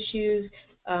care issues,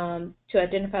 to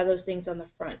identify those things on the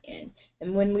front end.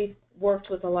 And when we've worked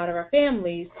with a lot of our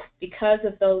families, because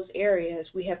of those areas,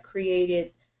 we have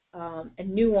created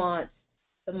and nuanced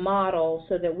the model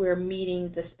so that we're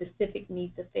meeting the specific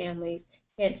needs of families,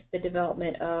 hence the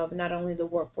development of not only the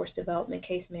workforce development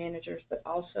case managers, but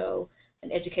also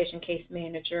an education case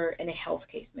manager and a health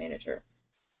case manager.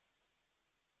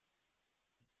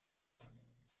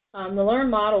 The LEARN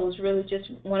model is really just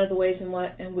one of the ways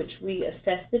in which we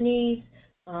assess the needs.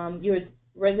 Your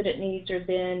resident needs are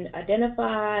then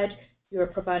identified. You're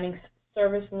providing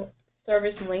service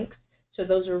links. So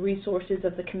those are resources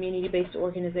of the community-based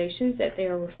organizations that they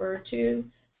are referred to.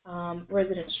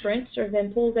 Resident strengths are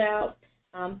then pulled out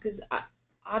because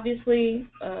obviously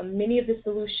many of the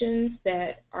solutions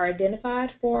that are identified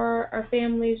for our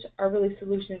families are really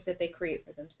solutions that they create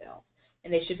for themselves,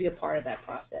 and they should be a part of that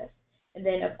process. And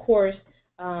then, of course,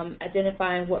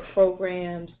 identifying what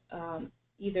programs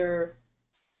either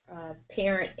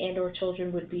parent and or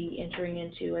children would be entering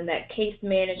into, and that case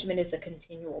management is a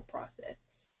continual process.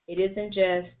 It isn't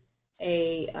just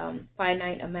a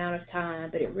finite amount of time,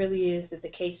 but it really is that the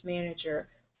case manager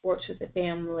works with the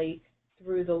family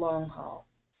through the long haul.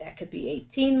 That could be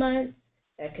 18 months,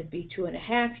 that could be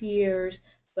 2.5 years,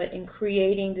 but in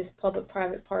creating this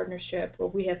public-private partnership where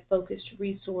we have focused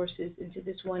resources into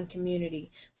this one community,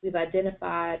 we've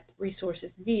identified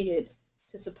resources needed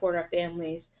to support our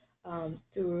families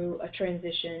through a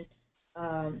transition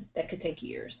that could take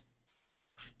years.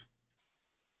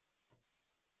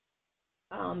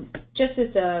 Just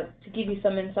as to give you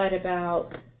some insight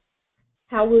about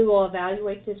how we will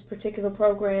evaluate this particular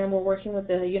program, we're working with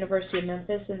the University of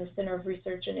Memphis and the Center of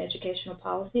Research and Educational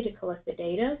Policy to collect the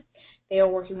data. They are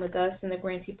working with us and the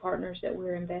grantee partners that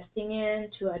we're investing in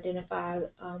to identify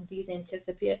these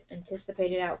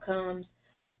anticipated outcomes.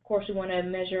 Of course, we want to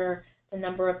measure the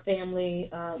number of family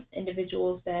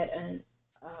individuals that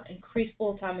increase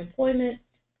full-time employment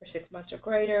for 6 months or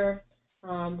greater,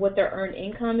 what their earned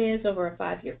income is over a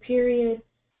 5-year period,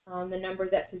 the number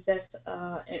that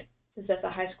possess a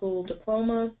high school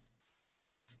diploma,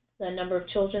 the number of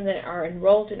children that are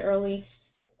enrolled in early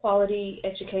quality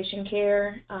education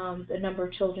care, the number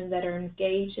of children that are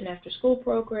engaged in after-school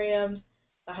programs,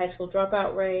 the high school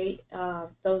dropout rate,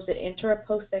 those that enter a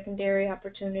post-secondary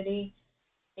opportunity,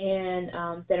 and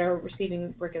that are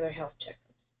receiving regular health checkups.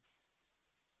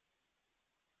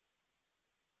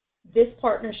 This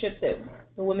partnership that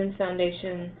the Women's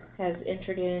Foundation has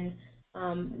entered in,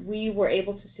 we were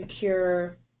able to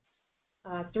secure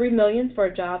 $3 million for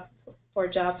a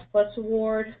Jobs Plus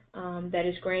award that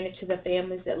is granted to the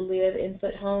families that live in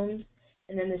foot homes,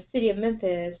 and then the City of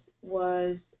Memphis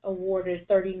was awarded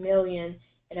 $30 million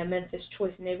in a Memphis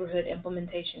Choice Neighborhood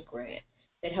Implementation Grant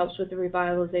that helps with the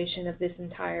revitalization of this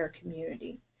entire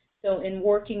community. So in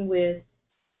working with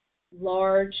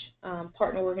large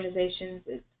partner organizations,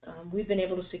 we've been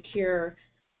able to secure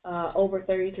over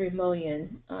 $33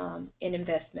 million in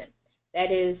investment.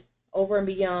 That is over and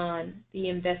beyond the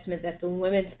investment that the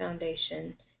Women's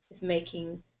Foundation is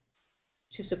making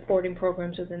to supporting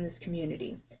programs within this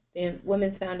community. The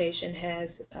Women's Foundation has,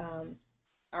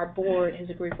 our board has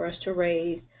agreed for us to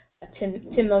raise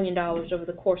 $10 million over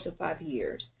the course of 5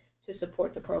 years to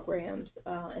support the programs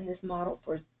in this model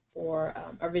for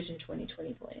our Vision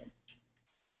 2020 plan.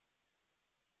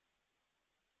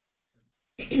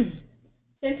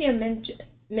 Cynthia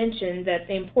mentioned that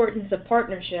the importance of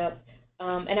partnership,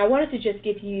 and I wanted to just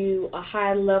give you a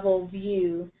high-level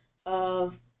view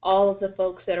of all of the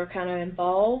folks that are kind of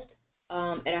involved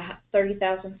at a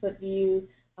 30,000-foot view,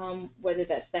 whether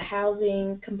that's the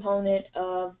housing component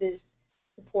of this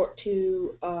support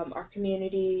to our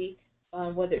community,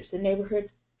 whether it's the neighborhood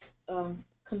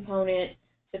component,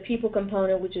 the people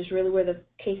component, which is really where the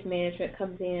case management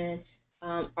comes in.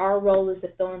 Our role is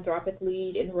the philanthropic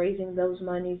lead in raising those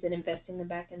monies and investing them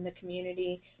back in the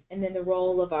community, and then the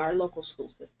role of our local school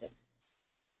system.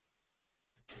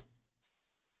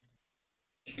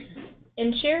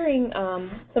 In sharing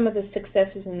some of the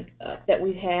successes that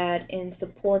we've had in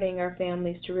supporting our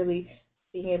families to really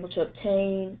being able to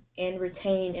obtain and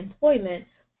retain employment,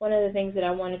 one of the things that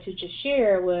I wanted to just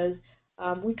share was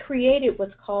we created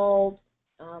what's called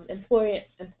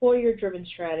employer-driven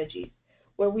strategies,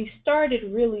 where we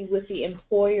started really with the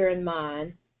employer in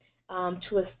mind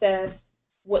to assess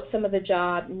what some of the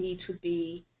job needs would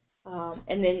be,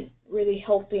 and then really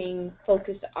helping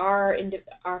focus our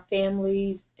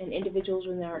families and individuals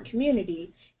within our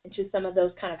community into some of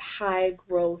those kind of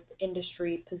high-growth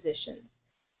industry positions.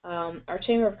 Our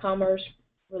Chamber of Commerce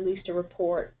released a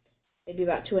report maybe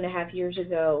about 2.5 years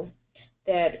ago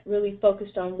that really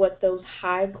focused on what those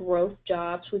high-growth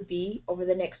jobs would be over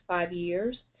the next 5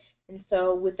 years. And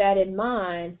so with that in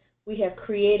mind, we have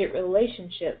created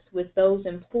relationships with those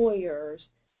employers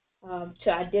to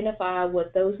identify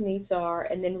what those needs are,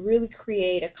 and then really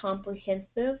create a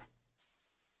comprehensive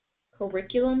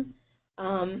curriculum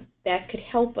that could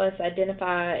help us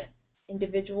identify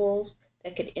individuals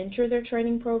that could enter their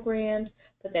training programs,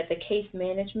 but that the case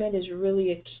management is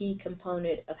really a key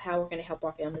component of how we're going to help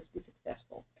our families be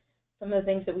successful. Some of the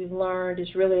things that we've learned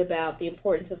is really about the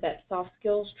importance of that soft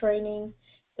skills training,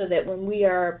 so that when we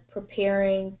are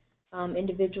preparing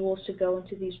individuals to go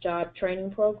into these job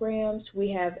training programs, we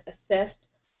have assessed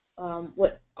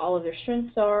what all of their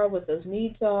strengths are, what those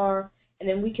needs are, and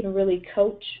then we can really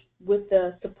coach with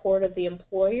the support of the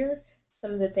employer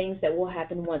some of the things that will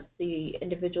happen once the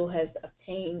individual has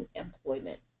obtained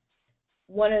employment.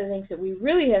 One of the things that we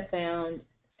really have found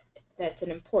that's an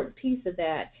important piece of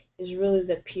that is really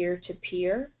the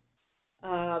peer-to-peer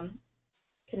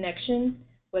connection,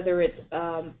 whether it's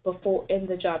before in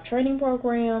the job training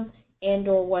program and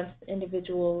or once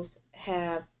individuals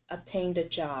have obtained a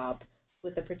job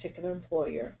with a particular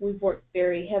employer. We've worked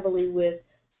very heavily with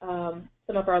some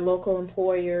of our local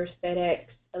employers, FedEx,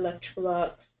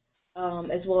 Electrolux,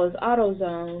 as well as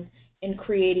AutoZone, in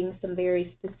creating some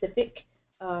very specific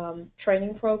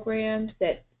training programs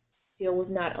that deal with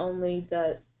not only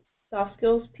the soft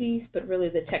skills piece, but really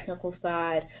the technical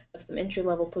side of some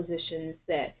entry-level positions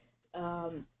that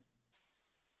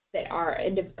that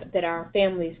our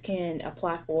families can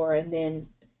apply for and then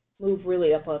move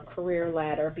really up a career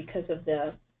ladder because of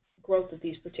the growth of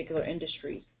these particular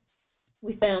industries.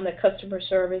 We found that customer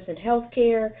service and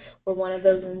healthcare were one of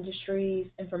those industries,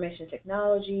 information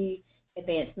technology,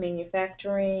 advanced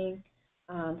manufacturing,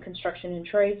 construction and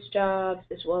trades jobs,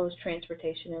 as well as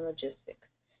transportation and logistics.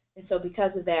 And so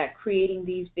because of that, creating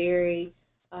these very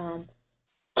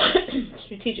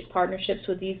strategic partnerships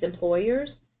with these employers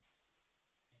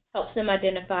helps them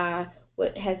identify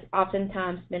what has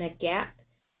oftentimes been a gap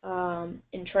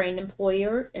in trained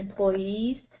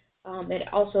employees. It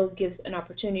also gives an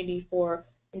opportunity for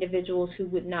individuals who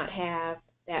would not have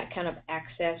that kind of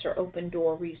access or open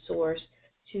door resource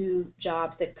to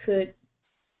jobs that could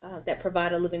that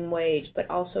provide a living wage, but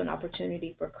also an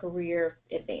opportunity for career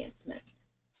advancement.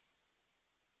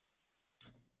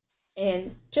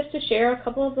 And just to share a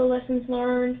couple of the lessons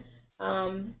learned,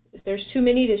 if there's too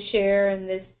many to share in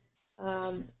this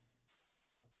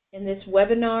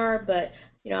webinar, but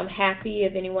I'm happy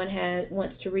if anyone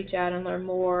wants to reach out and learn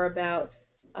more about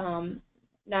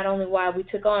not only why we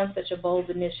took on such a bold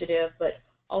initiative, but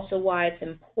also why it's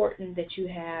important that you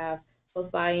have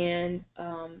both buy-in,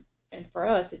 and for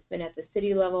us, it's been at the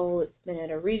city level, it's been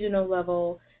at a regional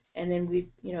level, and then we've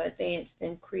advanced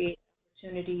and create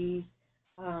opportunities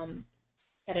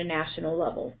at a national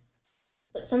level.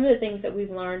 But some of the things that we've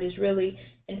learned is really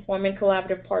informing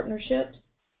collaborative partnerships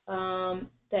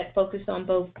that focus on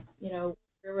both, career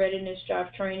readiness, job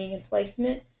training, and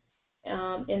placement.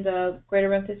 In the Greater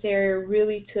Memphis area,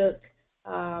 really took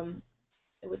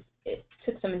it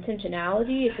took some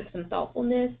intentionality, it took some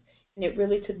thoughtfulness, and it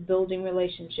really took building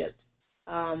relationships.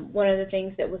 One of the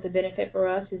things that was a benefit for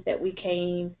us is that we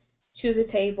came to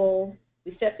the table,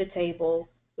 we set the table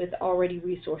with already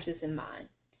resources in mind.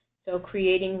 So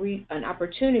creating an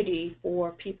opportunity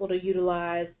for people to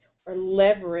utilize or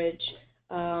leverage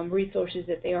resources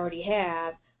that they already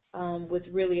have with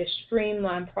really a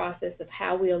streamlined process of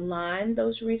how we align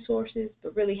those resources,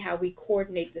 but really how we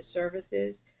coordinate the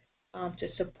services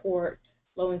to support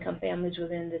low-income families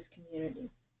within this community.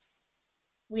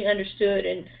 We understood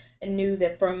and knew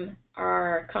that from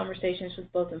our conversations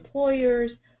with both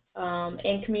employers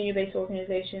and community-based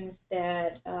organizations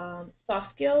that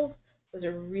soft skills was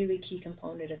a really key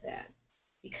component of that.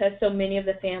 Because so many of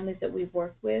the families that we've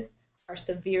worked with are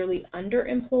severely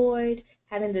underemployed,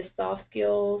 having the soft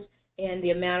skills and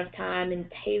the amount of time in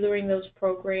tailoring those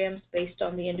programs based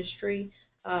on the industry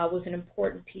was an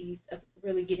important piece of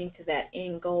really getting to that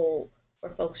end goal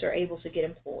where folks are able to get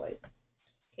employed.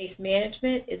 Case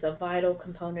management is a vital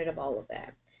component of all of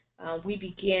that. We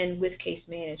begin with case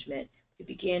management. We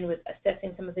begin with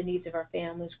assessing some of the needs of our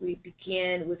families. We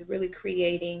begin with really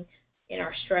creating in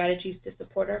our strategies to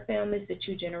support our families the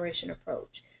two-generation approach.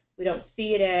 We don't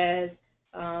see it as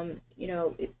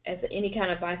as any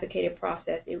kind of bifurcated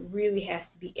process. It really has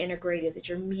to be integrated, that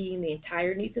you're meeting the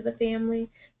entire needs of the family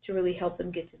to really help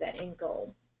them get to that end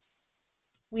goal.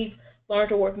 We've learned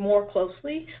to work more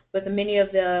closely with many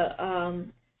of the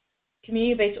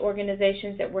community-based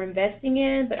organizations that we're investing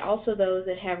in, but also those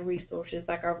that have resources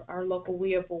like our local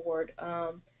WIA board,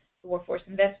 the Workforce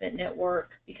Investment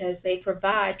Network, because they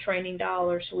provide training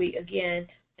dollars. So we, again,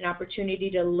 an opportunity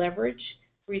to leverage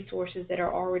resources that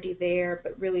are already there,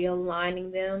 but really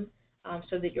aligning them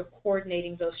so that you're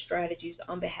coordinating those strategies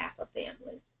on behalf of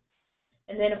families.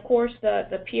 And then, of course,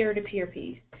 the peer-to-peer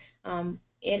piece.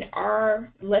 In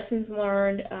our lessons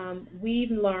learned, we've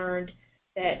learned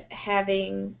that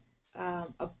having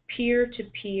a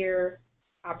peer-to-peer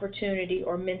opportunity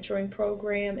or mentoring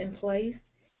program in place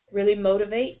really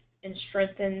motivates and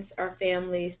strengthens our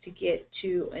families to get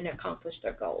to and accomplish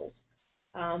their goals.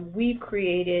 We've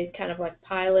created kind of like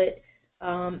pilot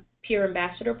peer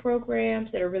ambassador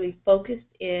programs that are really focused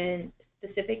in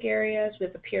specific areas. We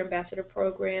have a peer ambassador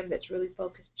program that's really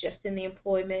focused just in the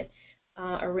employment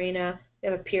arena. We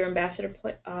have a peer ambassador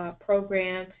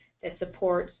program that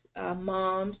supports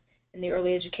moms in the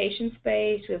early education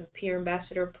space. We have a peer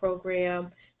ambassador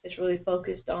program that's really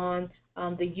focused on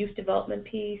the youth development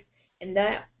piece. And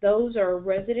those are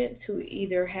residents who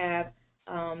either have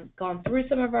gone through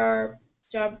some of our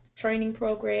job training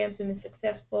programs and been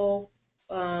successful,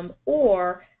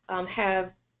 or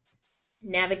have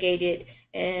navigated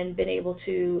and been able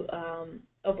to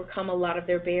overcome a lot of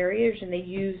their barriers, and they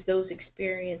use those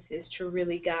experiences to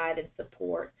really guide and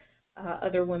support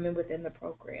other women within the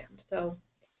program. So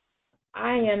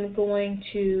I am going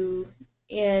to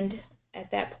end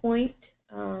at that point,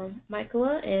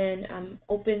 Michaela, and I'm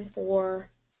open for,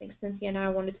 I think Cynthia and I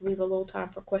wanted to leave a little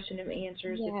time for question and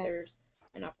answers if there's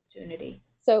an opportunity.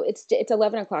 So it's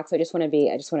 11 o'clock. So I just want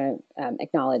to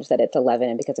acknowledge that it's 11,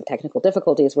 and because of technical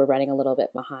difficulties, we're running a little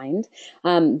bit behind.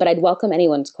 But I'd welcome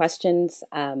anyone's questions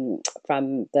from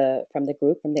the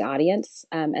group, from the audience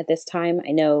at this time.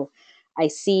 I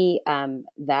see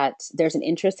that there's an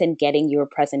interest in getting your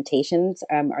presentations.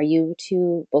 Are you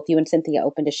two, both you and Cynthia,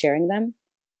 open to sharing them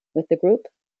with the group?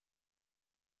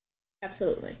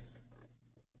 Absolutely.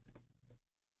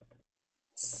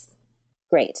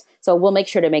 Great. So we'll make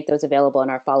sure to make those available in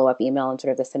our follow-up email and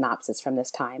sort of the synopsis from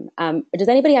this time. Does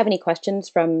anybody have any questions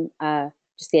from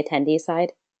just the attendee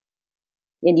side?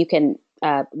 And you can,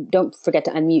 don't forget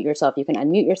to unmute yourself. You can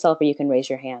unmute yourself or you can raise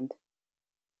your hand.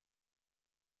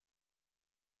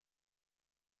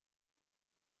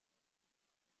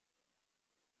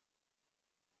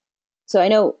 So I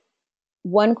know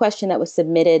one question that was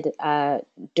submitted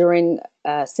during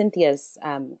Cynthia's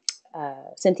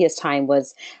time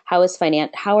was, how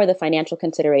are the financial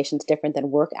considerations different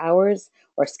than work hours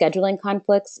or scheduling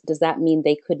conflicts? Does that mean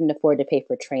they couldn't afford to pay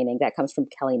for training? That comes from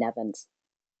Kelly Nevins.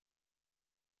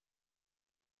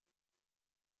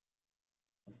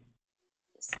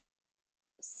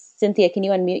 Cynthia, can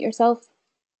you unmute yourself?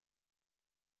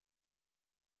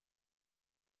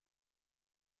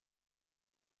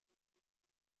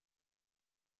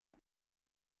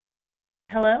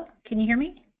 Hello, can you hear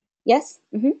me? Yes.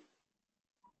 Mm-hmm.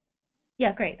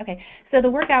 Yeah, great. Okay, so the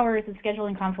work hours and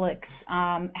scheduling conflicts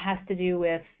has to do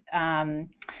with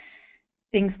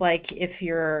things like if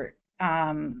your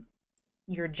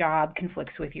job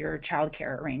conflicts with your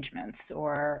childcare arrangements,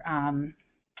 or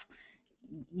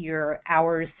your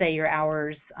hours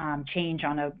change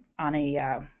on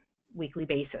a weekly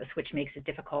basis, which makes it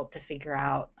difficult to figure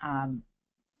out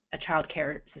a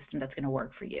childcare system that's going to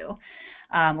work for you.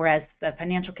 Whereas the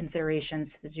financial considerations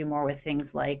to do more with things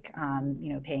like,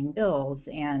 paying bills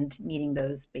and meeting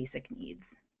those basic needs.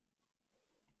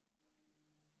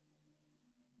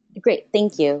 Great,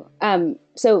 thank you. I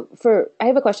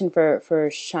have a question for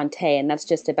Shante, and that's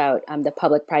just about the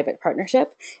public-private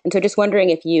partnership. And so, just wondering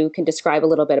if you can describe a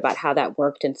little bit about how that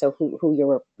worked, and so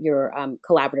who your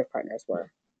collaborative partners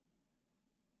were.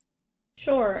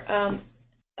 Sure.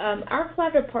 Our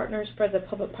collaborative partners for the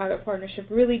public-private partnership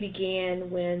really began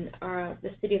when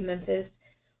the city of Memphis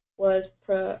was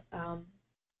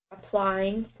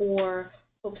applying for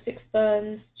Hope 6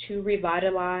 funds to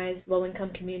revitalize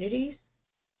low-income communities.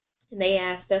 And they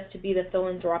asked us to be the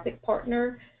philanthropic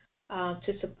partner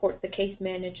to support the case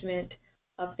management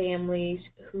of families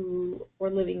who were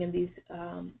living in these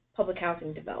public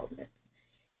housing developments.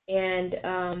 And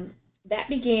that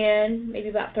began maybe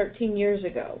about 13 years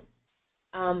ago.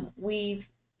 We've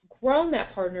grown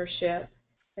that partnership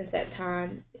since that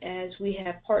time as we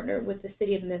have partnered with the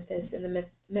City of Memphis and the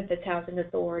Memphis Housing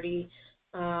Authority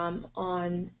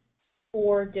on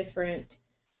 4 different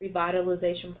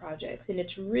revitalization projects. And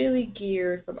it's really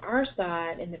geared from our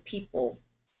side and the people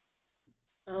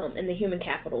and the human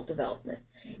capital development.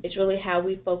 It's really how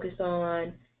we focus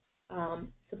on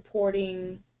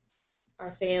supporting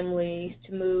our families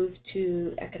to move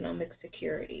to economic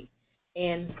security.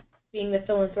 And being the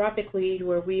philanthropic lead,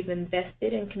 where we've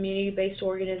invested in community-based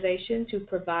organizations who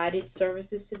provided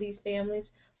services to these families,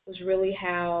 was really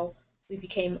how we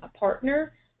became a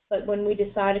partner. But when we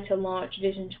decided to launch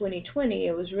Vision 2020,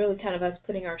 it was really kind of us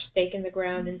putting our stake in the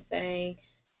ground and saying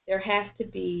there has to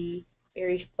be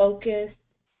very focused,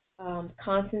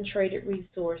 concentrated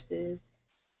resources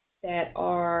that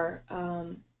are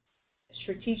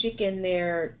strategic in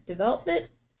their development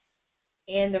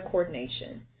and their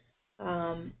coordination.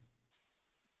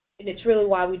 And it's really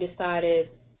why we decided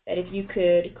that if you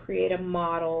could create a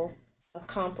model of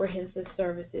comprehensive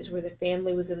services where the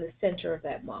family was in the center of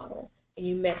that model and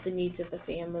you met the needs of the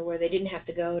family, where they didn't have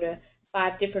to go to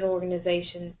 5 different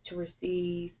organizations to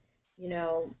receive,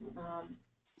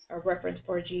 a reference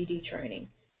for a GED training.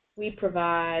 We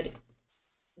provide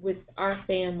with our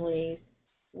families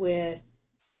with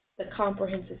the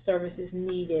comprehensive services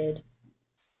needed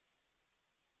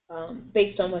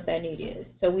based on what that need is.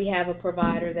 So we have a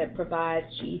provider that provides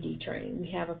GED training. We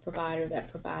have a provider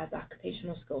that provides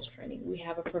occupational skills training. We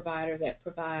have a provider that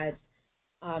provides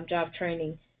job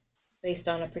training based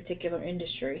on a particular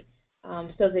industry,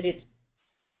 so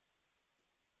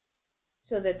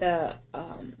that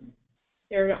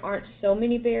there aren't so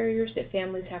many barriers that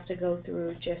families have to go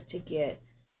through just to get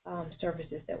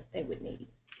services that they would need.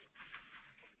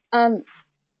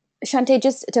 Shante,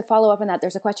 just to follow up on that,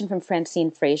 there's a question from Francine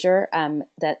Frazier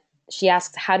that she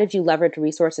asks, how did you leverage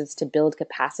resources to build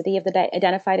capacity of the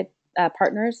identified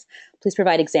partners? Please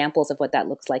provide examples of what that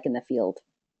looks like in the field.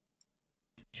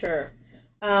 Sure.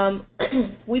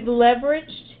 We've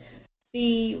leveraged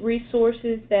the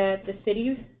resources that the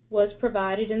city was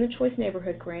provided in the Choice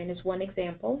Neighborhood Grant is one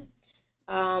example.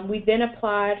 We then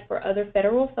applied for other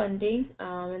federal funding,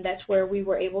 and that's where we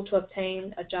were able to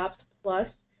obtain a Jobs Plus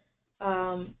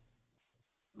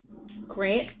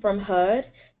grant from HUD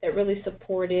that really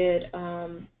supported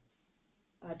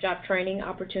job training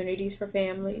opportunities for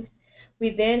families.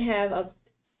 We then have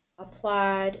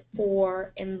applied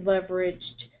for and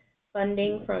leveraged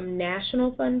funding from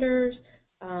national funders,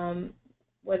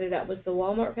 whether that was the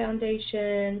Walmart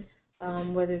Foundation,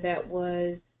 whether that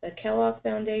was the Kellogg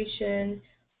Foundation,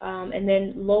 and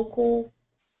then local.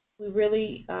 We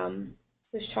really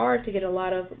pushed hard to get a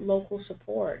lot of local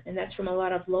support, and that's from a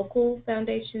lot of local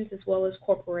foundations as well as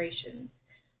corporations.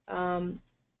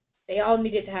 They all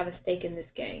needed to have a stake in this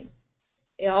game.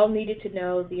 They all needed to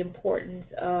know the importance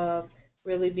of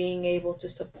really being able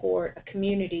to support a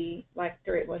community like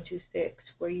 38126,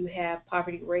 where you have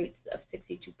poverty rates of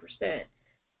 62%,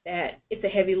 that it's a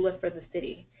heavy lift for the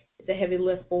city. It's a heavy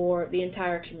lift for the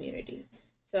entire community.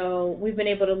 So we've been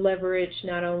able to leverage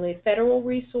not only federal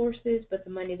resources, but the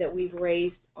money that we've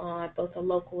raised on both a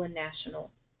local and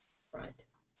national front.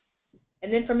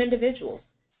 And then from individuals.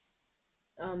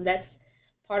 That's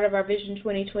part of our Vision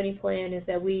 2020 plan, is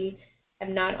that we have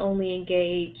not only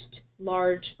engaged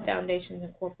large foundations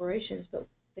and corporations, but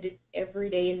it's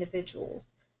everyday individuals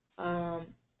to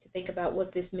think about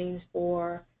what this means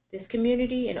for this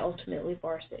community and ultimately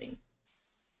for our city.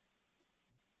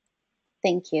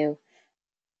 Thank you.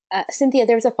 Cynthia,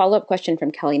 there was a follow-up question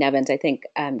from Kelly Nevins. I think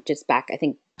just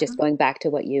going back to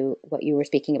what you were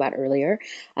speaking about earlier,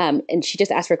 and she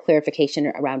just asked for clarification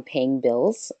around paying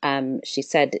bills. She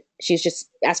said she's just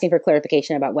asking for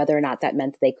clarification about whether or not that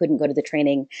meant they couldn't go to the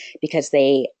training because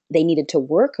they needed to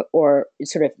work, or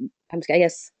sort of, I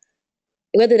guess,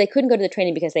 whether they couldn't go to the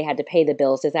training because they had to pay the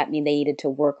bills. Does that mean they needed to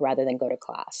work rather than go to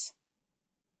class?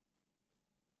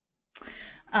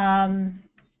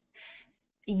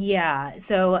 Yeah,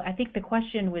 so I think the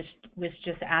question was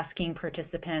just asking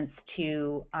participants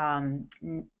to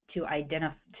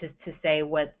identify to say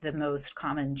what the most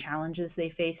common challenges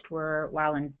they faced were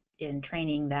while in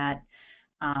training that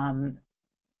um,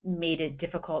 made it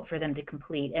difficult for them to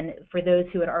complete. And for those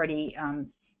who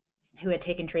had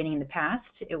taken training in the past,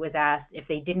 it was asked if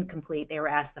they didn't complete, they were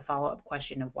asked the follow-up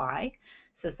question of why.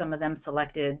 So some of them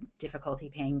selected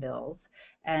difficulty paying bills.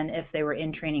 And if they were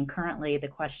in training currently, the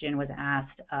question was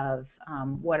asked of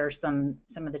what are some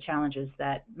of the challenges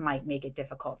that might make it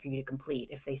difficult for you to complete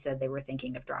if they said they were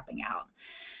thinking of dropping out.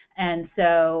 And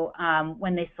so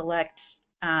when they select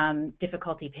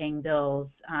difficulty paying bills,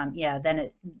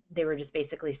 they were just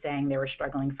basically saying they were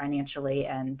struggling financially,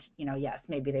 and yes,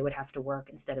 maybe they would have to work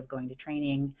instead of going to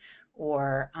training,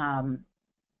 or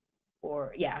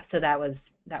yeah. So that was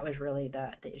really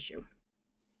the issue.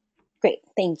 Great,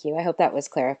 thank you. I hope that was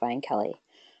clarifying, Kelly.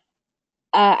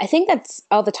 I think that's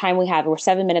all the time we have. We're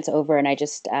 7 minutes over, and I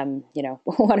just,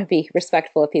 want to be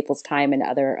respectful of people's time and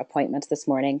other appointments this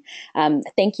morning.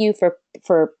 Thank you for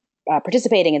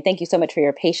participating, and thank you so much for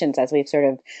your patience as we've sort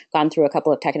of gone through a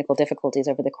couple of technical difficulties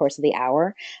over the course of the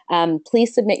hour.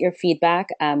 Please submit your feedback.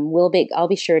 I'll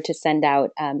be sure to send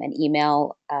out an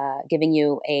email giving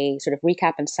you a sort of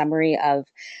recap and summary of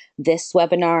this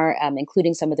webinar,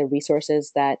 including some of the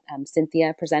resources that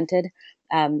Cynthia presented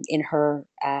in her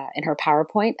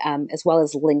PowerPoint, as well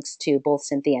as links to both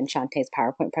Cynthia and Shante's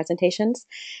PowerPoint presentations.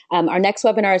 Our next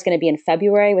webinar is going to be in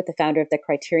February with the founder of the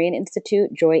Criterion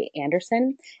Institute, Joy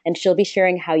Anderson, and she'll be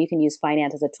sharing how you can use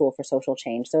finance as a tool for social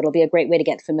change. So it'll be a great way to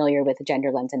get familiar with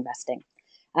gender lens investing.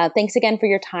 Thanks again for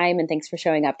your time, and thanks for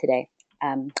showing up today.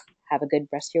 Have a good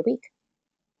rest of your week.